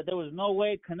also said that there was no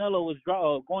way Canelo was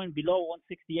going below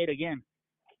 168 again,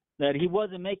 that he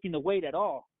wasn't making the weight at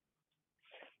all.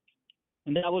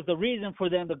 And that was the reason for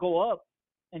them to go up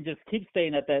and just keep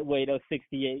staying at that weight of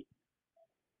 68.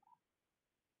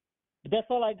 But that's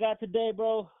all I got today,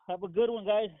 bro. Have a good one,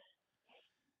 guys.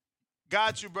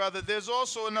 Got you, brother. There's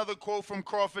also another quote from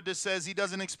Crawford that says he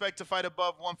doesn't expect to fight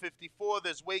above 154.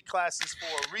 There's weight classes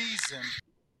for a reason.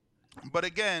 But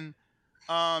again,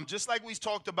 just like we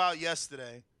talked about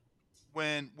yesterday,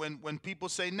 when people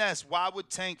say, Ness, why would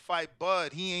Tank fight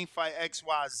Bud? He ain't fight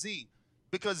XYZ.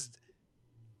 Because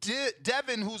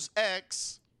Devin, who's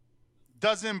X,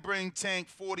 doesn't bring Tank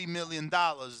 $40 million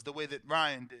the way that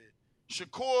Ryan did.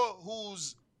 Shakur,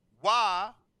 who's Y,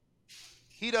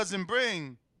 he doesn't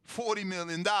bring $40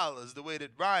 million the way that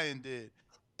Ryan did.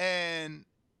 And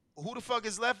who the fuck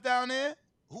is left down there?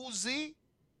 Who's Z?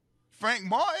 Frank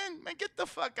Martin? Man, get the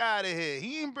fuck out of here.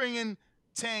 He ain't bringing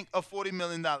Tank a $40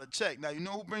 million check. Now, you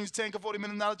know who brings Tank a $40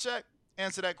 million check?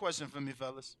 Answer that question for me,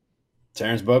 fellas.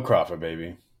 Terrence Bud Crawford,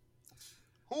 baby.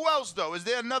 Who else, though? Is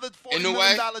there another $40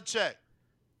 million check?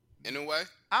 In a way?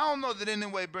 I don't know that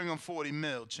anyway bring him 40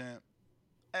 mil, champ.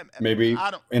 Maybe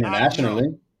internationally. I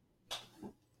don't know.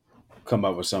 Come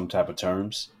up with some type of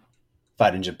terms.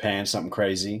 Fight in Japan, something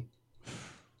crazy.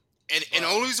 And the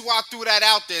only reason why I threw that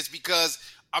out there is because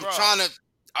I'm trying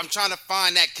to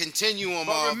find that continuum.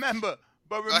 But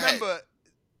remember,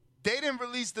 they didn't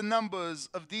release the numbers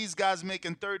of these guys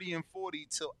making 30 and 40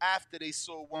 till after they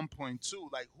sold 1.2.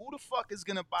 Like, who the fuck is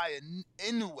gonna buy an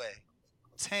Inoue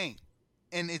Tank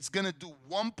and it's gonna do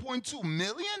 1.2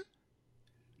 million?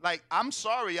 Like, I'm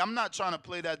sorry, I'm not trying to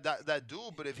play that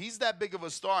dude, but if he's that big of a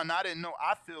star and I didn't know,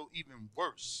 I feel even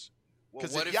worse.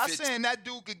 Because if y'all saying that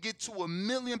dude could get to 1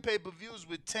 million pay-per-views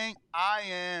with Tank, I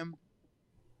am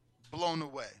blown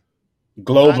away.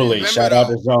 Globally, shout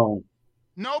out to Zone.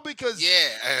 No, because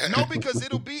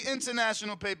it'll be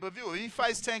international pay-per-view. If he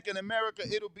fights Tank in America,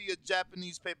 it'll be a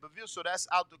Japanese pay-per-view. So that's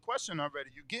out the question already.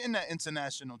 You're getting that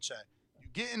international check.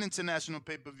 You're getting international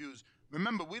pay-per-views.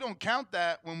 Remember, we don't count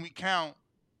that when we count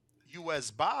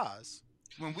U.S. buys.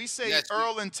 When we say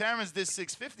Earl and Terrence did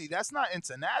 650, that's not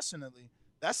internationally.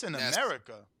 That's in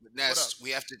America.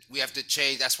 We have to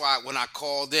change. That's why when I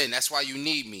called in, that's why you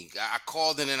need me. I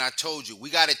called in and I told you we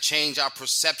got to change our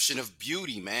perception of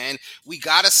beauty, man. We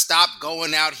got to stop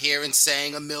going out here and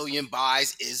saying 1 million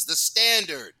buys is the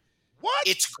standard. What?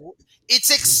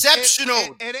 It's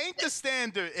exceptional. It ain't the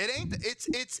standard. It ain't.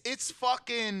 It's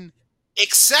fucking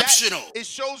exceptional. It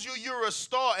shows you're a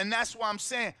star, and that's why I'm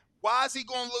saying, why is he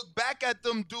gonna look back at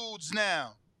them dudes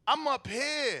now? I'm up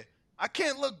here. I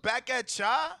can't look back at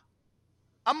Cha.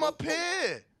 I'm up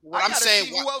here. What I'm saying,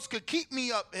 who else could keep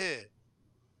me up here?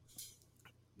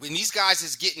 When these guys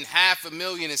is getting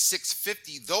 500,000 and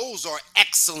 650, those are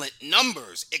excellent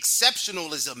numbers.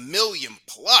 Exceptional is 1 million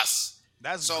plus.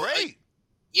 That's great.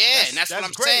 And that's what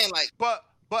I'm great. saying. Like,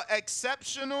 but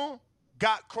exceptional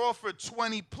got Crawford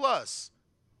 20 plus.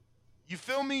 You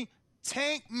feel me?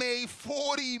 Tank made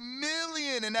 40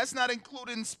 million, and that's not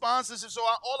including sponsorship. So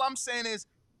all I'm saying is,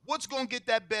 what's gonna get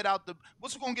that man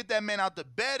out the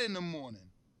bed in the morning?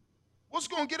 What's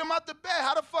gonna get him out the bed?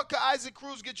 How the fuck could Isaac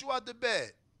Cruz get you out the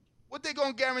bed? What they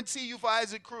gonna guarantee you for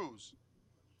Isaac Cruz?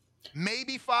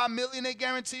 Maybe 5 million they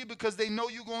guarantee you because they know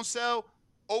you gonna sell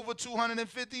over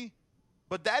 250.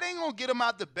 But that ain't gonna get him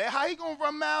out the bed. How he gonna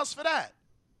run miles for that?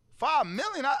 5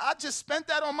 million. I just spent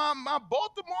that on my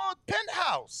Baltimore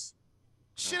penthouse.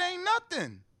 Shit ain't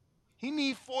nothing. He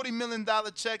need $40 million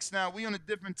checks now. We on a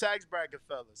different tax bracket,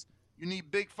 fellas. You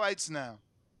need big fights now.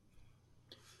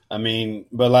 I mean,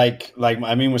 but like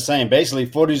we're saying, basically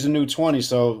 40 is the new 20.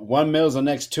 So 1 mil is the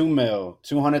next 2 mil.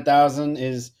 200,000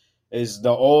 is is the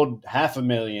old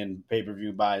 500,000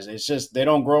 pay-per-view buys. It's just they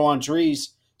don't grow on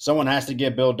trees. Someone has to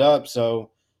get built up.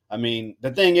 So I mean,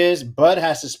 the thing is, Bud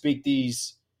has to speak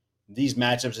these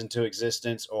matchups into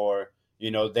existence, or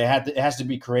it has to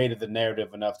be created the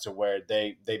narrative enough to where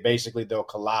they basically they'll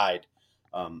collide.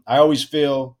 I always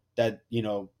feel that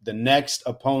the next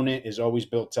opponent is always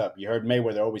built up. You heard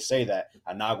Mayweather always say that.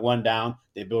 I knock one down,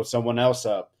 they build someone else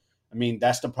up. I mean,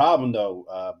 that's the problem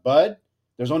though. Bud,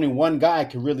 there's only one guy I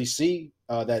can really see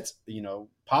that's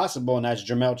possible, and that's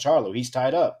Jermell Charlo. He's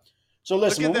tied up. So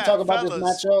listen, when we talk about this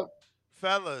matchup,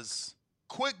 fellas,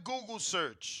 quick Google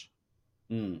search.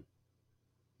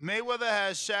 Mayweather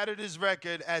has shattered his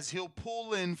record as he'll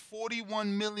pull in $41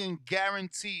 million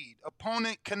guaranteed.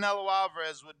 Opponent Canelo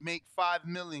Alvarez would make $5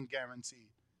 million guaranteed.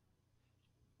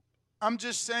 I'm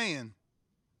just saying,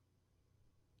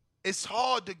 it's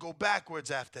hard to go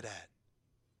backwards after that.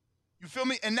 You feel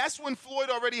me? And that's when Floyd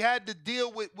already had to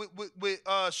deal with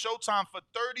Showtime for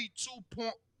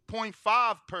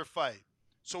 32.5 per fight.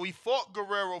 So he fought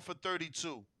Guerrero for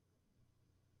 32.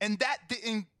 And that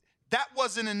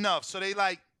wasn't enough. So they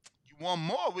like, you want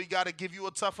more? We got to give you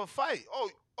a tougher fight.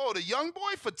 Oh, the young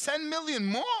boy for $10 million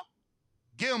more?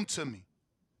 Give him to me.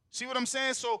 See what I'm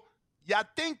saying? So y'all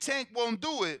think Tank won't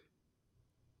do it.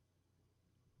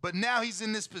 But now he's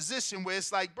in this position where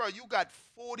it's like, bro, you got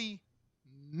 $40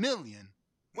 million.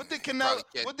 What did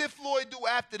Floyd do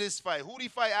after this fight? Who did he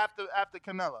fight after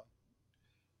Canelo?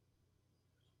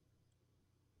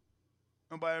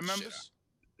 Nobody remembers?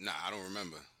 Nah, I don't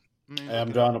remember.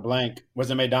 I'm drawing a blank.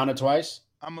 Was it Maidana twice?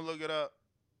 I'm going to look it up.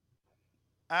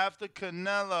 After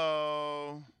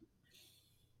Canelo,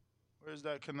 where's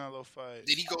that Canelo fight?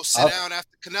 Did he go sit down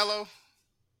after Canelo?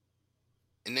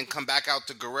 And then come back out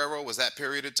to Guerrero? Was that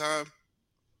period of time?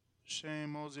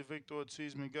 Shane Mosley, Victor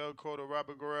Ortiz, Miguel Cotto,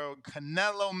 Robert Guerrero,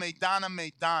 Canelo,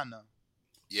 Maidana.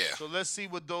 Yeah. So let's see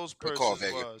what those purses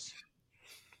was.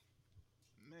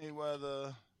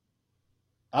 Mayweather.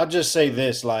 I'll just say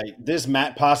this: like this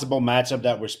possible matchup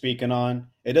that we're speaking on,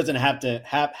 it doesn't have to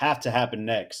happen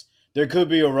next. There could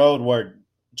be a road where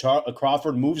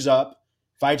Crawford moves up,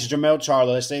 fights Jermell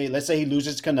Charlo. Let's say he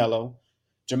loses Canelo.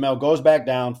 Jermell goes back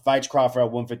down, fights Crawford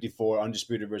at 154,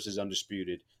 undisputed versus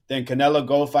undisputed. Then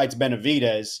Canelo fights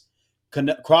Benavidez.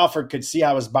 Crawford could see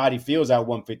how his body feels at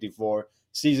 154,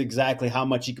 sees exactly how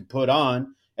much he could put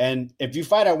on. And if you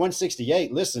fight at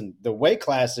 168, listen, the weight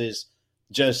class is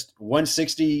just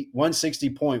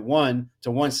 160.1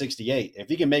 to 168. If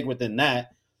he can make within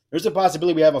that, there's a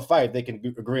possibility we have a fight. They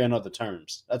can agree on other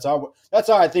terms. That's all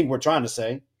I think we're trying to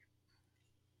say.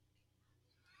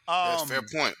 That's a fair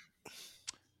point.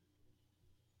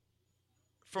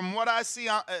 From what I see,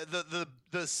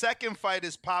 the second fight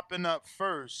is popping up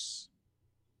first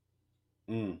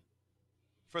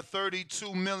for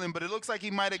 $32 million, but it looks like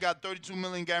he might have got $32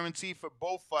 million guaranteed for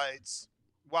both fights,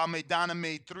 while Maidana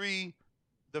made $3 million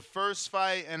the first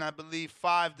fight and I believe $5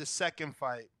 million the second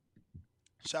fight.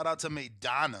 Shout out to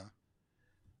Maidana.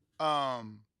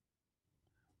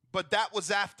 But that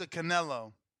was after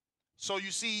Canelo. So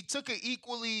you see, he took an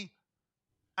equally,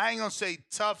 I ain't going to say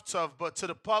tough, but to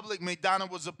the public, Maidana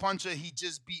was a puncher. He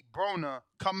just beat Broner.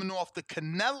 Coming off the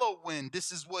Canelo win,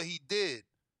 this is what he did.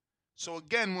 So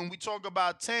again, when we talk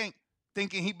about Tank,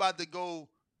 thinking he about to go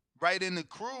right into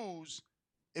Cruz,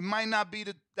 that might not be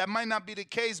the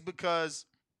case because,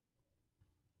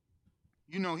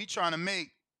 he trying to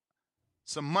make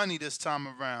some money this time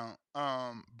around.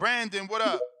 Brandon, what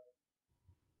up?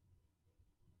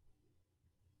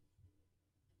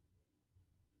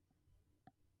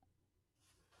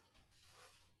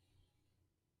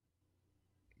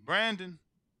 Brandon.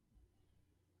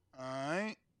 All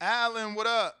right. Alan, what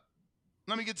up?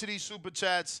 Let me get to these super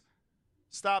chats.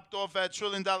 Stopped off at $1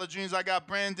 Trillion Dreams. I got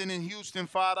Brandon in Houston,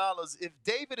 $5. If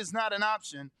David is not an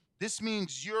option, this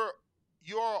means you're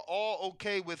all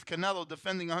okay with Canelo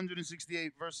defending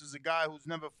 168 versus a guy who's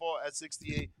never fought at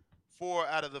 68, 4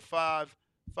 out of the 5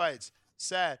 fights.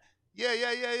 Sad.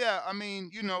 Yeah. I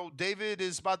mean, David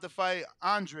is about to fight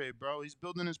Andre, bro. He's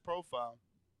building his profile.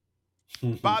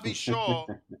 Bobby Shaw,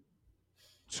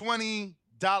 $20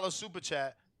 super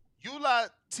chat. You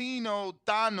Latino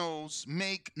Thanos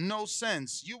make no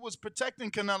sense. You was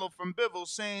protecting Canelo from Bivol,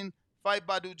 saying fight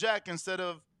Badu Jack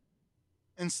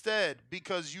instead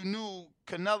because you knew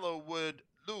Canelo would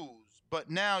lose. But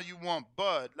now you want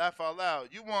Bud. Laugh out loud.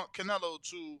 You want Canelo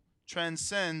to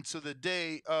transcend to the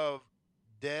day of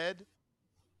dead.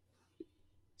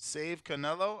 Save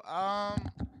Canelo.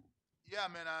 Yeah,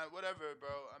 man. Whatever, bro.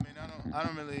 I mean, I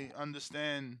don't really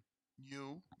understand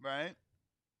you, right?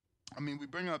 I mean, we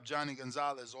bring up Johnny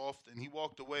Gonzalez often. He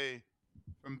walked away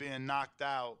from being knocked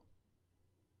out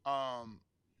Um,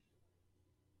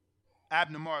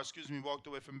 Abner Morris, excuse me, walked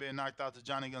away from being knocked out to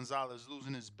Johnny Gonzalez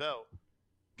losing his belt.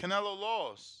 Canelo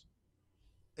lost.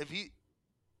 If he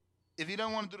if he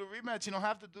don't want to do the rematch, he don't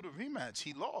have to do the rematch.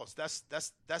 He lost.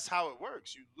 That's how it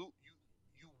works. You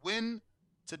win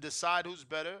to decide who's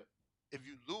better. If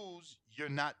you lose, you're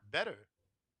not better.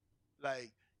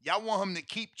 Like y'all want him to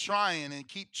keep trying and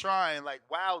keep trying like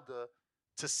Wilder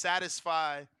to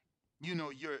satisfy,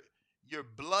 your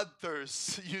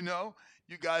bloodthirst,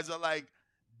 You guys are like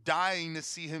dying to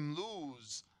see him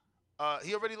lose.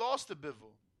 He already lost to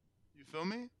Bivol. You feel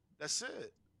me? That's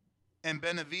it. And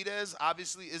Benavidez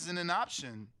obviously isn't an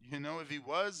option. If he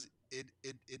was, it'd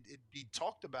be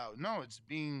talked about. No, it's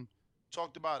being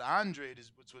talked about. Andre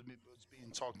is what's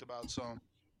being talked about. So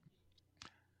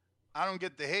I don't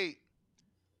get the hate.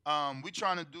 We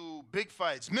trying to do big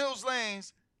fights. Mills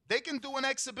Lanes, they can do an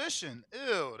exhibition.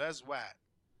 Ew, that's whack.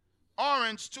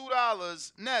 Orange,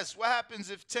 $2. Ness, what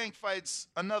happens if Tank fights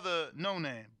another no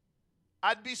name?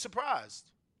 I'd be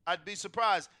surprised. I'd be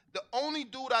surprised. The only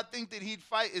dude I think that he'd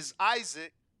fight is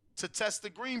Isaac to test the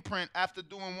green print after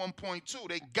doing 1.2.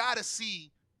 They gotta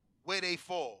see where they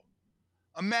fall.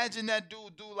 Imagine that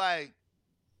dude do like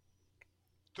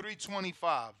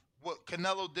 325. What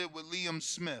Canelo did with Liam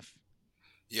Smith.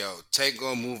 Yo, Tank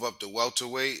gonna move up to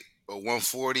welterweight or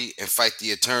 140 and fight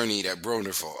the attorney that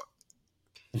Broner fought.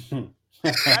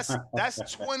 That's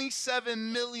 $27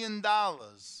 million.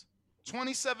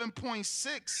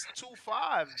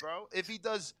 27.625, bro. If he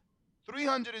does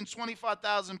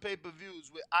 325,000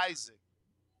 pay-per-views with Isaac,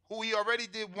 who he already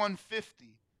did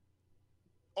 150.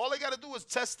 All they got to do is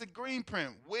test the green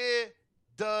print. Where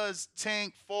does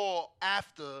Tank fall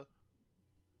after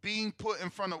being put in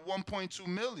front of 1.2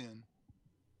 million?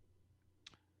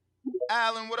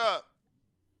 Alan, what up?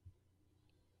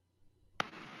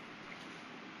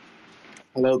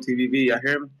 Hello, TVB. Y'all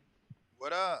hear me?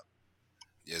 What up?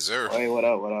 Yes, sir. Hey, what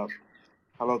up? What up?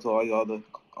 Hello to all you other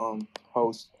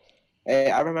hosts.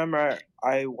 Hey, I remember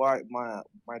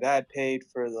my dad paid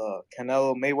for the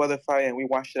Canelo Mayweather fight, and we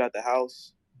watched it at the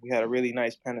house. We had a really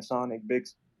nice Panasonic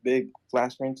big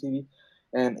flat screen TV,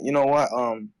 and you know what?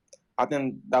 I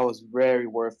think that was very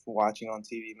worth watching on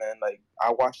TV, man. Like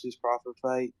I watched this Crawford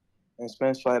fight and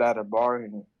Spence fight at a bar,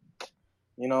 and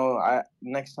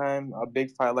next time a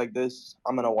big fight like this,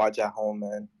 I'm gonna watch at home,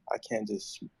 man. I can't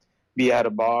just be at a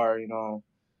bar,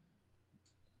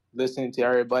 listening to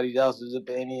everybody else's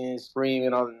opinions,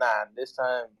 screaming on. Nah, this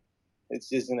time it's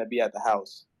just gonna be at the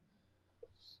house.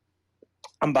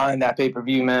 I'm buying that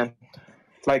pay-per-view, man.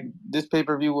 Like this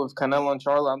pay-per-view with Canelo and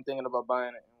Charlo, I'm thinking about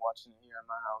buying it and watching it here in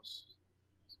my house.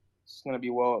 It's gonna be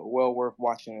well worth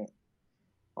watching it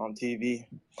on TV.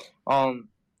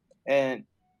 And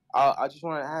I just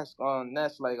want to ask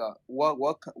Ness, like, what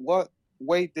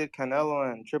weight did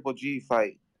Canelo and Triple G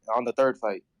fight on the third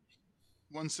fight?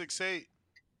 168.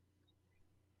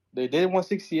 They did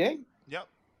 168? Yep.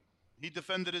 He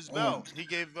defended his belt. He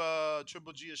gave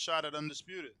Triple G a shot at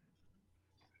undisputed.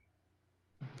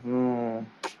 I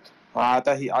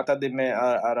thought they meant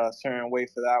at a certain weight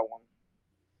for that one.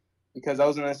 Because I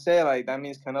was gonna say like that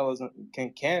means Canelo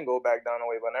can go back down a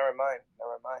weight, but never mind.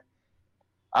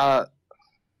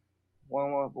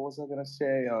 What was I gonna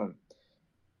say?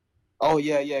 Oh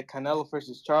yeah, Canelo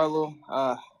versus Charlo.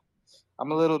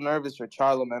 I'm a little nervous for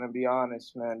Charlo, man, to be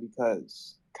honest, man,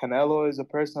 because Canelo is a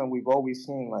person we've always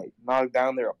seen like knock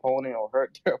down their opponent or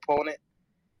hurt their opponent,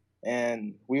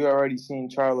 and we've already seen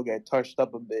Charlo get touched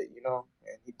up a bit, and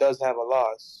he does have a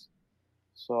loss.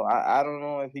 So I don't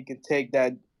know if he can take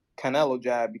that Canelo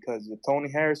jab, because if Tony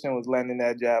Harrison was landing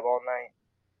that jab all night,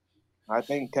 I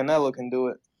think Canelo can do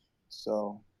it.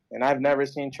 So, and I've never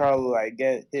seen Charlo like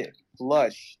get hit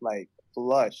flush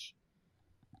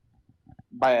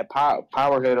by a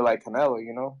power hitter like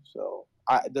Canelo, So,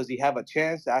 does he have a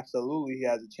chance? Absolutely, he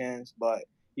has a chance, but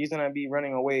he's gonna be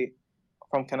running away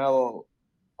from Canelo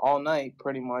all night,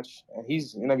 pretty much, and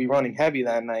he's gonna be running heavy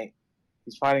that night.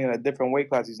 He's fighting in a different weight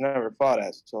class he's never fought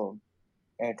at, so.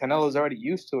 And Canelo's already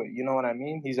used to it, you know what I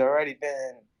mean? He's already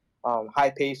been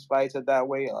high-paced fights at that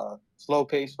weight,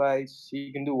 slow-paced fights.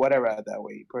 He can do whatever at that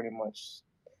weight, pretty much.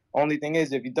 Only thing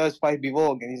is, if he does fight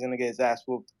Bivol again, he's going to get his ass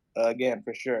whooped again,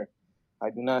 for sure.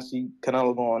 I do not see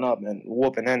Canelo going up and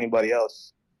whooping anybody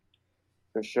else,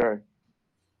 for sure.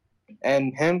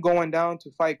 And him going down to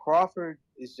fight Crawford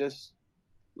is just,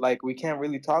 like, we can't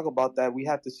really talk about that. We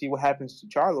have to see what happens to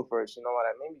Charlo first, you know what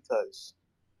I mean? Because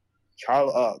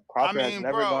Crawford has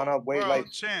never gone up weight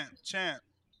like champ.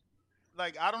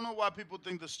 Like, I don't know why people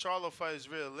think this Charlo fight is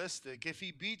realistic. If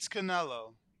he beats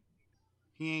Canelo,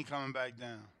 he ain't coming back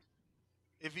down.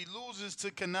 If he loses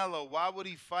to Canelo, why would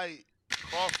he fight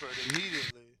Crawford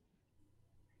immediately.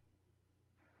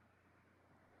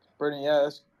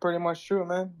 That's pretty much true,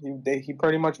 man. He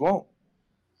pretty much won't.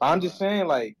 I'm just saying,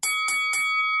 like,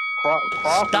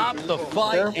 Crawford. Stop the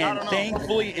fight, I and don't know.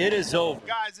 thankfully it is over.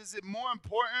 Guys, is it more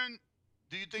important?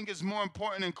 Do you think it's more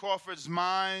important in Crawford's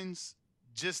minds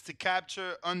just to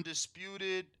capture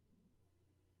undisputed?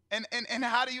 And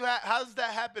how how does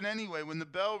that happen anyway? When the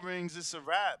bell rings, it's a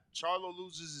wrap. Charlo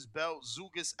loses his belt. Zoo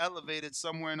gets elevated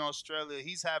somewhere in Australia.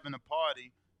 He's having a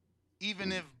party.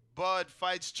 Even if Bud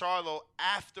fights Charlo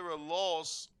after a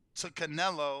loss to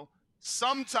Canelo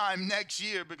sometime next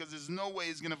year, because there's no way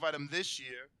he's going to fight him this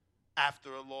year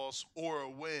after a loss or a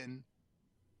win,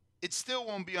 it still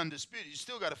won't be undisputed. You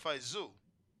still got to fight Zoo.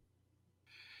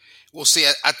 Well, see,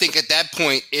 I think at that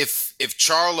point, if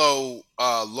Charlo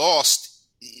lost,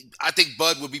 I think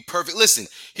Bud would be perfect. Listen,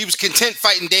 he was content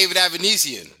fighting David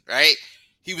Avanesian, right?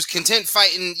 He was content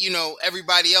fighting,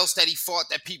 everybody else that he fought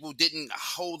that people didn't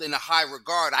hold in a high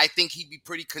regard. I think he'd be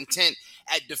pretty content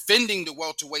at defending the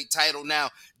welterweight title. Now,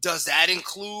 does that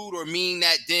include or mean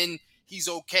that then he's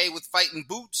okay with fighting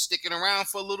Boots, sticking around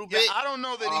for a little bit? I don't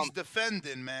know that he's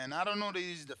defending, man. I don't know that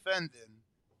he's defending.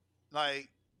 Like,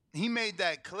 he made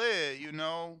that clear,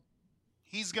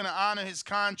 He's going to honor his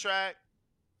contract.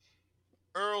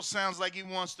 Earl sounds like he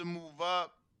wants to move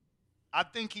up. I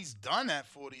think he's done at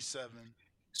 47.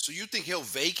 So you think he'll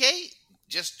vacate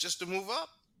just to move up?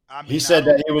 I mean, he said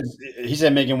that he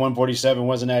said making 147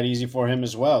 wasn't that easy for him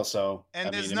as well. So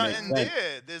there's nothing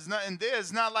there. There's nothing there.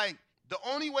 It's not like the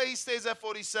only way he stays at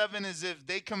 47 is if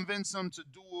they convince him to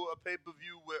do a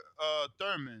pay-per-view with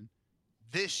Thurman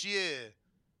this year.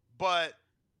 But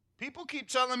people keep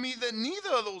telling me that neither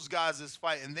of those guys is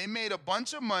fighting. They made a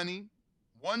bunch of money.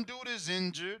 One dude is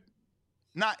injured.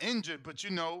 Not injured, but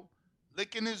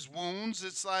licking his wounds.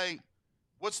 It's like,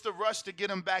 what's the rush to get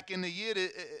him back in the year to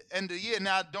end the year?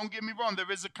 Now, don't get me wrong,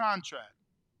 there is a contract.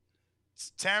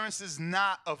 Terrence is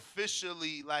not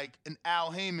officially like an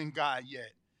Al Heyman guy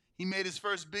yet. He made his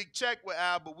first big check with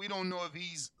Al, but we don't know if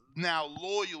he's now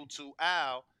loyal to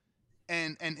Al.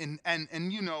 And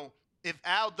if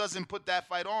Al doesn't put that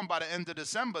fight on by the end of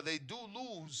December, they do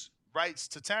lose rights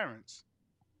to Terrence.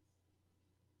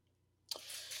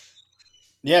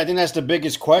 Yeah, I think that's the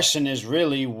biggest question is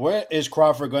really what is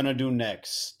Crawford going to do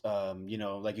next?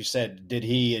 Like you said, did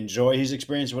he enjoy his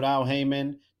experience with Al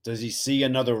Heyman? Does he see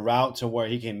another route to where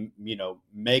he can,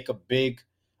 make a big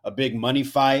money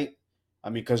fight? I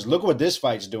mean, because look what this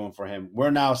fight's doing for him.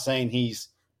 We're now saying he's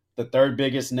the third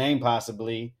biggest name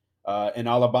possibly in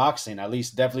all of boxing, at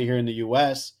least definitely here in the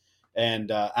U.S. And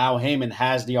Al Heyman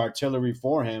has the artillery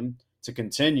for him to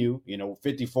continue.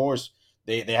 54's.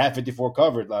 They have 54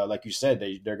 covered, like you said.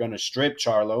 They're going to strip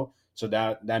Charlo, so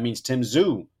that means Tim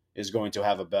Tszyu is going to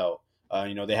have a belt.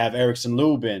 They have Erickson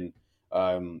Lubin.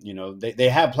 They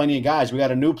have plenty of guys. We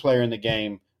got a new player in the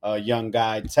game, a young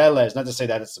guy, Tellez. Not to say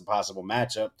that it's a possible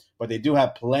matchup, but they do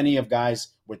have plenty of guys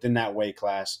within that weight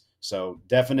class. So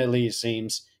definitely, it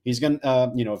seems he's going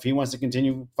to, if he wants to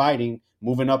continue fighting,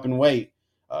 moving up in weight,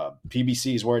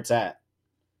 PBC is where it's at.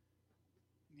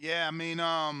 Yeah, I mean,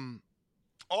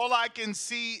 all I can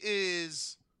see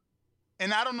is,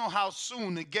 and I don't know how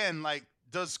soon, again, like,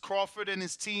 does Crawford and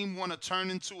his team want to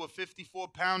turn into a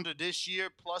 54-pounder this year,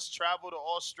 plus travel to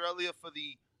Australia for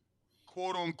the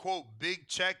quote-unquote big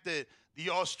check that the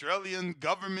Australian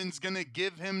government's going to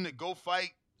give him to go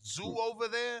fight Zoo over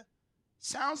there?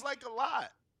 Sounds like a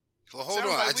lot. Well, hold on.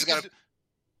 Like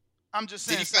I'm just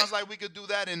saying, sounds like we could do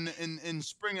that in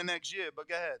spring of next year, but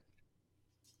go ahead.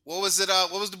 What was it?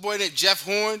 What was the boy named Jeff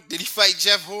Horn? Did he fight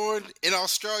Jeff Horn in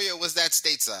Australia, or was that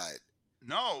stateside?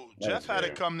 No, Jeff had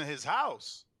to come to his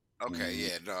house. Okay,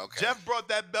 yeah, no, okay. Jeff brought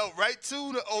that belt right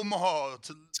to the Omaha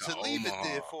to leave it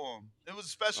there for him. It was a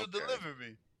special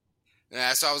delivery.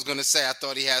 Yeah, so I was going to say, I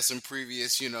thought he had some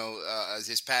previous,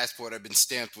 his passport had been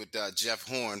stamped with Jeff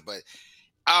Horn, but,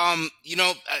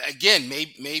 again,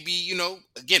 maybe,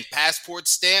 again, passport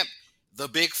stamp, the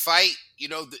big fight,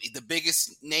 the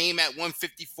biggest name at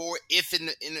 154, if in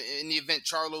the event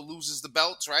Charlo loses the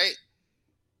belts, right?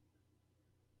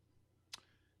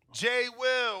 J.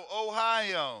 Will,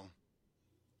 Ohio.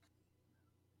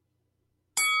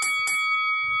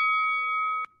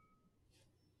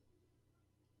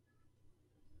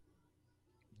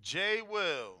 J.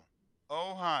 Will,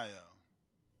 Ohio.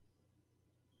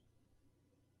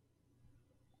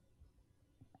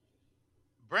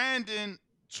 Brandon,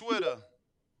 Twitter.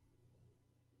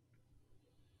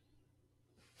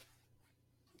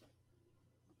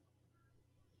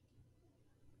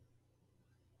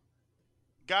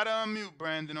 Gotta unmute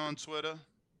Brandon on Twitter.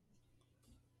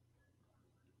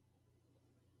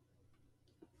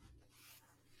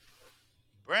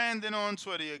 Brandon on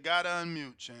Twitter, you gotta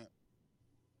unmute, champ.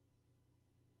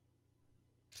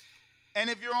 And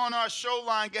if you're on our show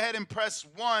line, go ahead and press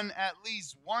 1 at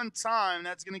least one time.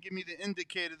 That's going to give me the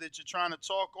indicator that you're trying to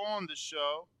talk on the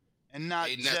show and not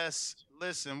just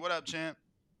listen. What up, champ?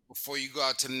 Before you go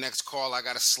out to the next call, I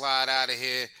got to slide out of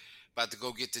here. About to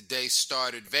go get the day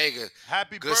started. Vega.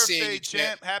 Happy good seeing birthday, you,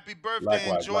 champ. Happy birthday.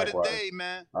 Likewise, Enjoy likewise. the day,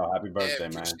 man. Oh, happy birthday,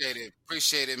 man. Appreciate it.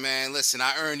 Appreciate it, man. Listen,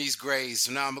 I earned these grades,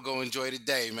 so now I'm going to go enjoy the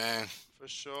day, man. For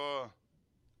sure.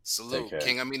 Salute.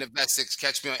 King Amina of Essex.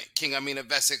 Catch me on King Amina of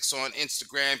Essex on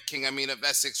Instagram, King Amina of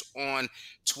Essex on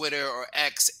Twitter or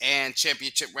X, and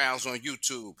Championship Rounds on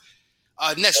YouTube.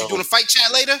 Ness, you doing a fight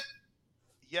chat later?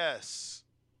 Yes.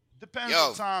 Depends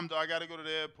what time, though. I got to go to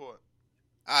the airport.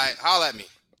 All right. Holler at me.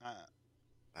 All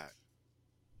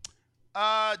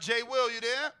right. Jay Will, you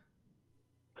there?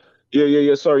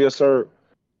 Yes, sir.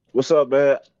 What's up,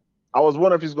 man? I was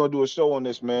wondering if he's gonna do a show on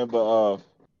this, man, but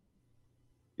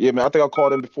yeah, man, I think I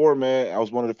called him before, man. I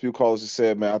was one of the few callers that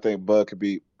said, man, I think Bud could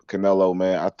beat Canelo,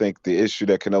 man. I think the issue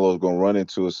that Canelo is gonna run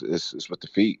into is with the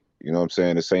feet. You know what I'm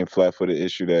saying? The same flat-footed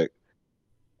issue that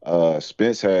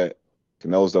Spence had.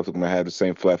 Canelo's definitely gonna have the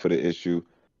same flat-footed issue.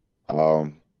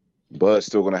 Bud's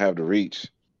still gonna have the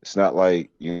reach. It's not like,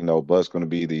 Bud's gonna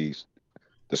be the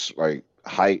like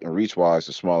height and reach wise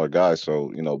the smaller guy.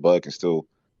 So, Bud can still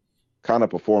kind of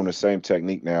perform the same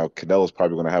technique now. Canelo's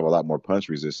probably gonna have a lot more punch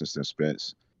resistance than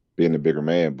Spence, being the bigger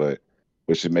man,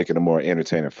 which should make it a more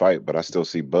entertaining fight. But I still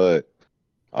see Bud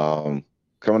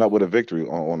coming up with a victory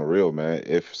on the real, man,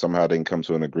 if somehow they can come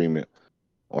to an agreement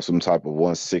on some type of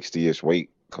 160-ish weight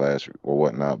class or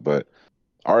whatnot. But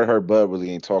I already heard Bud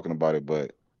really ain't talking about it,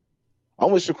 but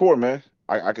I'm with Shakur, man.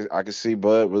 I could see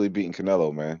Bud really beating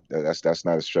Canelo, man. That's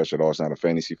not a stretch at all. It's not a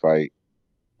fantasy fight.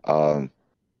 I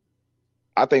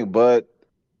think Bud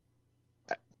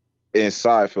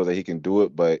inside feel that he can do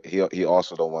it, but he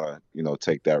also don't want to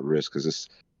take that risk, because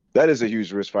that is a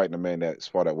huge risk fighting a man that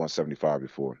fought at 175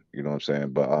 before. You know what I'm saying?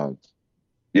 But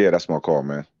yeah, that's my call,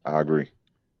 man. I agree.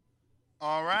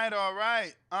 All right.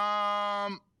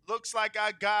 Looks like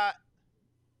I got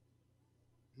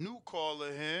new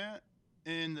caller here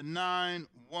in the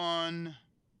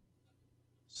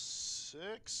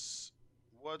 916.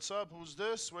 What's up? Who's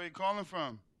this? Where you calling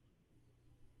from?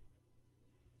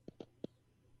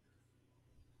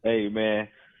 Hey, man.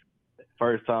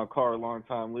 First time caller, long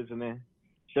time listening.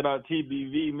 Shout out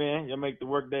TBV, man. Y'all make the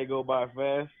workday go by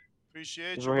fast.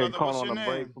 Appreciate Just you, right here brother. calling What's your on a name?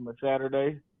 break from a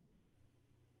Saturday.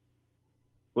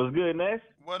 What's good, Ness?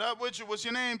 What up with you? What's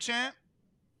your name, champ?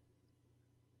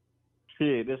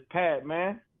 Shit, this Pat,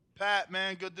 man. Pat,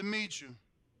 man. Good to meet you.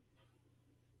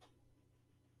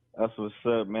 That's what's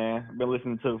up, man. I've been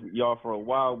listening to y'all for a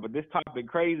while, but this topic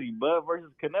crazy. Bud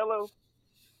versus Canelo?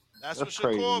 That's what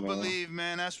crazy, Shakur man. believe,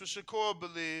 man. That's what Shakur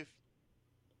believe.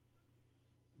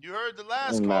 You heard the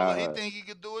last Nah. caller. He think he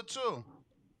could do it too.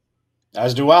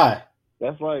 As do I.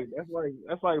 That's like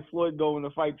Floyd going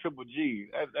to fight Triple G.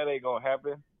 That ain't gonna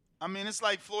happen. I mean, it's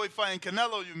like Floyd fighting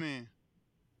Canelo, you mean?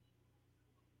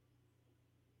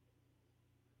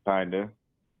 Kinda.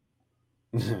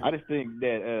 I just think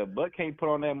that Bud can't put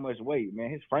on that much weight,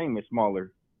 man. His frame is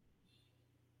smaller.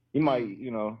 He might,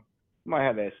 might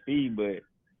have that speed, but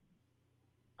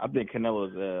I think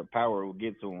Canelo's power will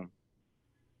get to him.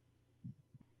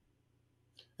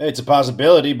 It's a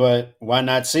possibility, but why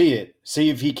not see it?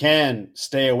 See if he can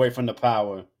stay away from the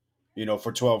power,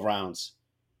 for 12 rounds.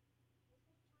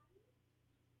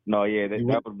 No, yeah,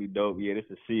 that would be dope. Yeah, just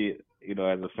to see it,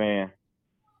 as a fan.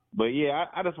 But yeah,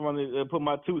 I just wanted to put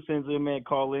my 2 cents in, man.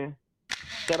 Call in.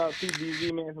 Shout out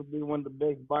TBZ, man, for being one of the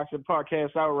best boxing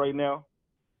podcasts out right now.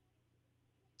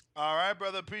 All right,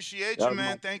 brother. Appreciate you,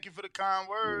 man. Thank you for the kind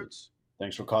words.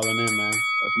 Thanks for calling in, man.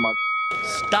 That's my.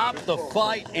 Stop the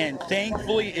fight, and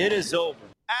thankfully it is over.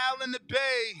 Al in the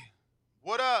Bay.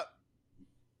 What up?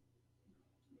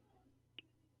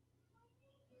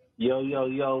 Yo,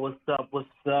 what's up?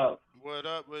 What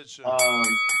up with you?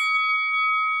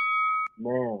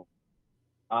 Man,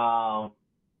 I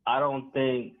don't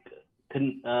think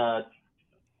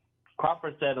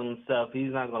Crawford said himself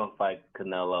he's not gonna fight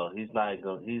Canelo. He's not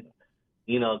gonna.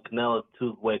 Canelo's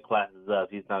 2 weight classes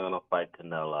up. He's not gonna fight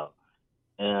Canelo.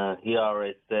 And he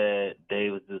already said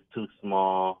Davis is too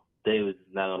small. Davis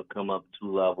is not gonna come up 2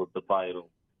 levels to fight him.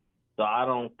 So I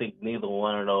don't think neither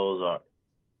one of those are.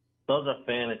 Those are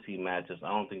fantasy matchups. I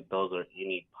don't think those are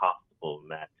any possible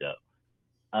matchup.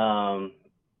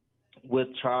 With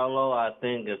Charlo, I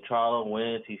think if Charlo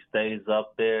wins, he stays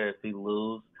up there. If he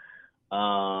loses,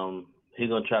 he's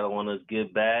going to try to want us to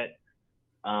get back.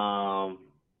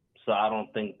 So I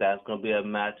don't think that's gonna be a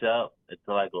matchup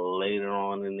until like later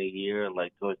on in the year,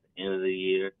 like towards the end of the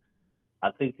year.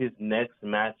 I think his next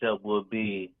matchup will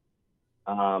be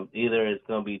either it's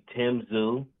gonna be Tim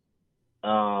Zoo,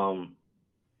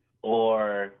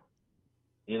 or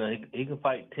he can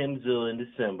fight Tim Zoo in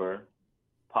December,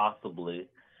 possibly,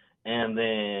 and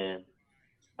then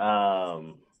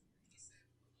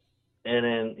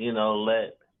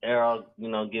let Errol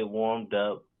get warmed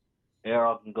up.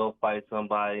 Errol can go fight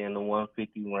somebody in the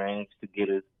 150 range to get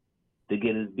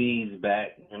his bees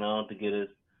back, to get his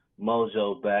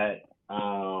mojo back.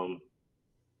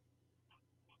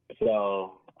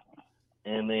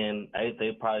 And then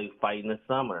they probably fight in the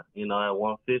summer, at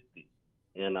 150.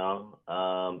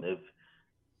 If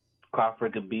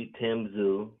Crawford could beat Tim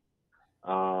Zoo,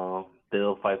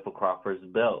 they'll fight for Crawford's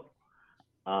belt.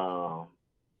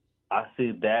 I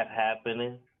see that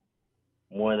happening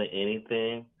more than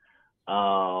anything.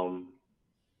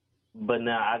 But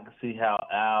now I can see how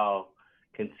Al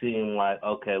can seem like,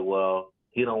 okay, well,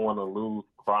 he don't want to lose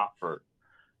Crawford.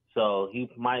 So he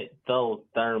might throw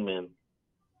Thurman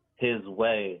his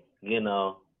way,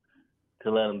 to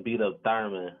let him beat up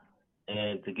Thurman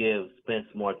and to give Spence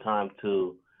more time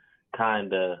to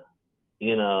kind of,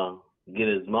 get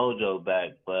his mojo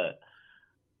back. But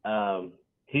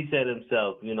he said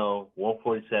himself,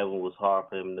 147 was hard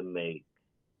for him to make.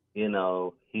 He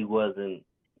wasn't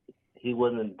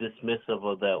dismissive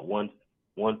of that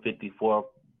 154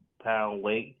 pound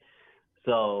weight.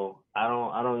 So I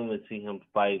don't even see him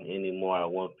fighting anymore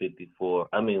at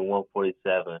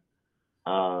 147.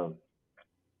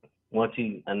 Once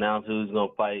he announced who he's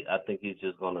gonna fight, I think he's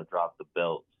just gonna drop the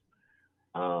belts.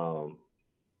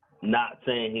 Not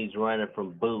saying he's running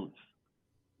from Boots,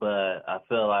 but I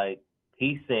feel like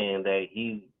he's saying that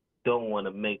he don't want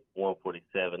to make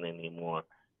 147 anymore.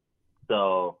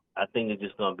 So I think it's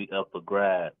just gonna be up for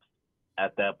grabs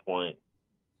at that point.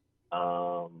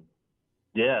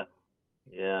 Yeah.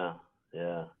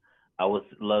 I would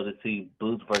love to see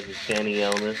Boots versus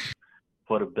Stanionis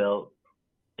for the belt,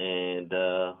 and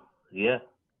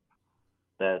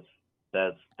that's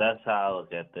how I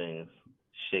look at things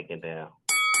shaking down.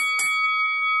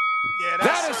 Yeah,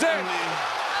 That is it.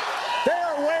 They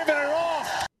are waving it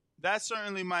off. That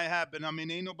certainly might happen. I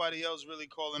mean, ain't nobody else really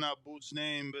calling out Boots'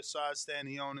 name besides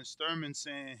Stanionis. Thurman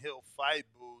saying he'll fight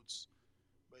Boots,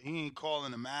 but he ain't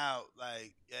calling him out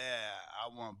like, yeah, I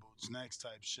want Boots next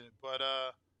type shit. But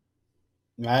I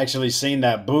actually seen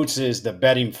that Boots is the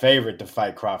betting favorite to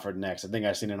fight Crawford next. I think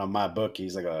I seen it on my book.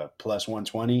 He's like a plus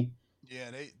 120. yeah,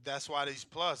 that's why these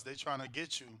plus. They trying to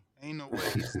get you. Ain't no way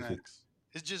he's next.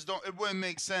 It wouldn't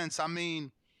make sense. I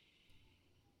mean,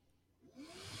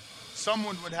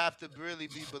 someone would have to really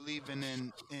be believing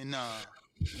in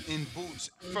Boots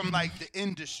from like the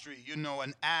industry,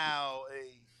 an Al,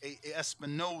 a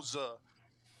Espinoza,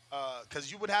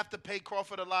 because you would have to pay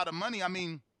Crawford a lot of money. I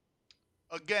mean,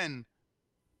 again,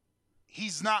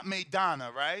 he's not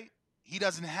Maidana, right? He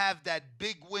doesn't have that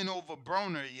big win over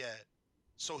Broner yet,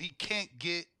 so he can't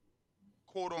get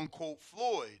quote unquote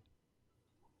Floyd,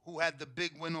 who had the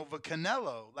big win over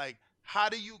Canelo. Like, how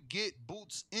do you get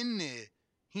Boots in there?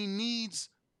 He needs.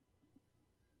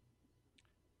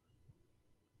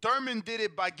 Thurman did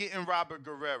it by getting Robert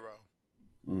Guerrero.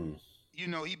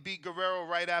 He beat Guerrero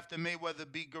right after Mayweather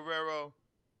beat Guerrero.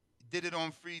 Did it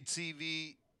on free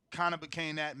TV. Kind of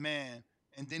became that man,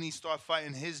 and then he started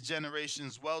fighting his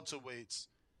generation's welterweights.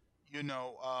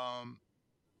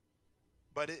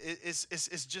 But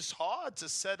it's just hard to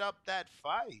set up that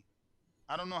fight.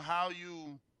 I don't know how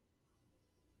you.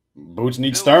 Boots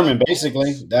needs Thurman,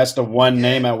 basically. That's the one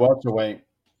name at welterweight.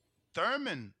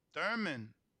 Thurman.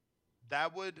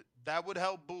 That would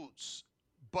help Boots.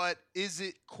 But is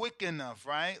it quick enough,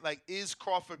 right? Like, is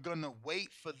Crawford gonna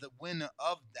wait for the winner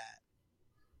of that?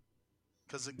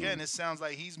 Because again, it sounds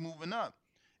like he's moving up.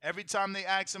 Every time they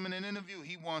ask him in an interview,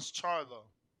 he wants Charlo.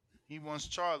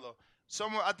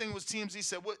 Someone, I think it was TMZ,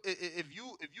 said, "What if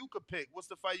you could pick? What's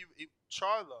the fight you?"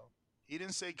 Charlo. He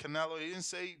didn't say Canelo. He didn't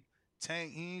say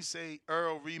Tank. He didn't say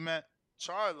Earl rematch.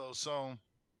 Charlo. So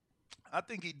I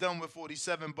think he done with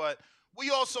 47. But we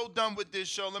also done with this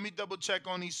show. Let me double check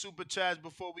on these super chats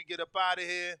before we get up out of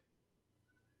here.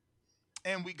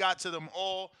 And we got to them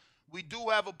all. We do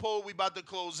have a poll. We about to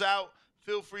close out.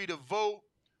 Feel free to vote.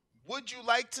 Would you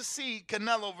like to see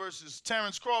Canelo versus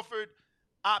Terrence Crawford?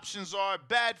 Options are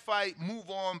bad fight, move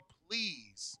on,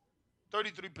 please.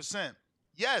 33%.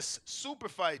 Yes, super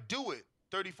fight, do it.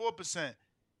 34%.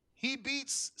 He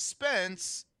beats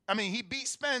Spence. He beat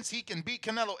Spence. He can beat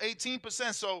Canelo.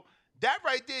 18%. So that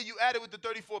right there, you added with the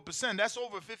 34%. That's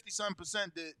over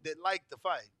 50-some% that like the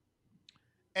fight.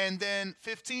 And then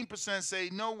 15% say,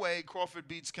 no way, Crawford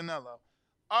beats Canelo.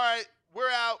 All right, we're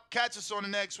out. Catch us on the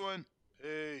next one.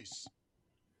 Peace.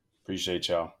 Appreciate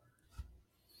y'all.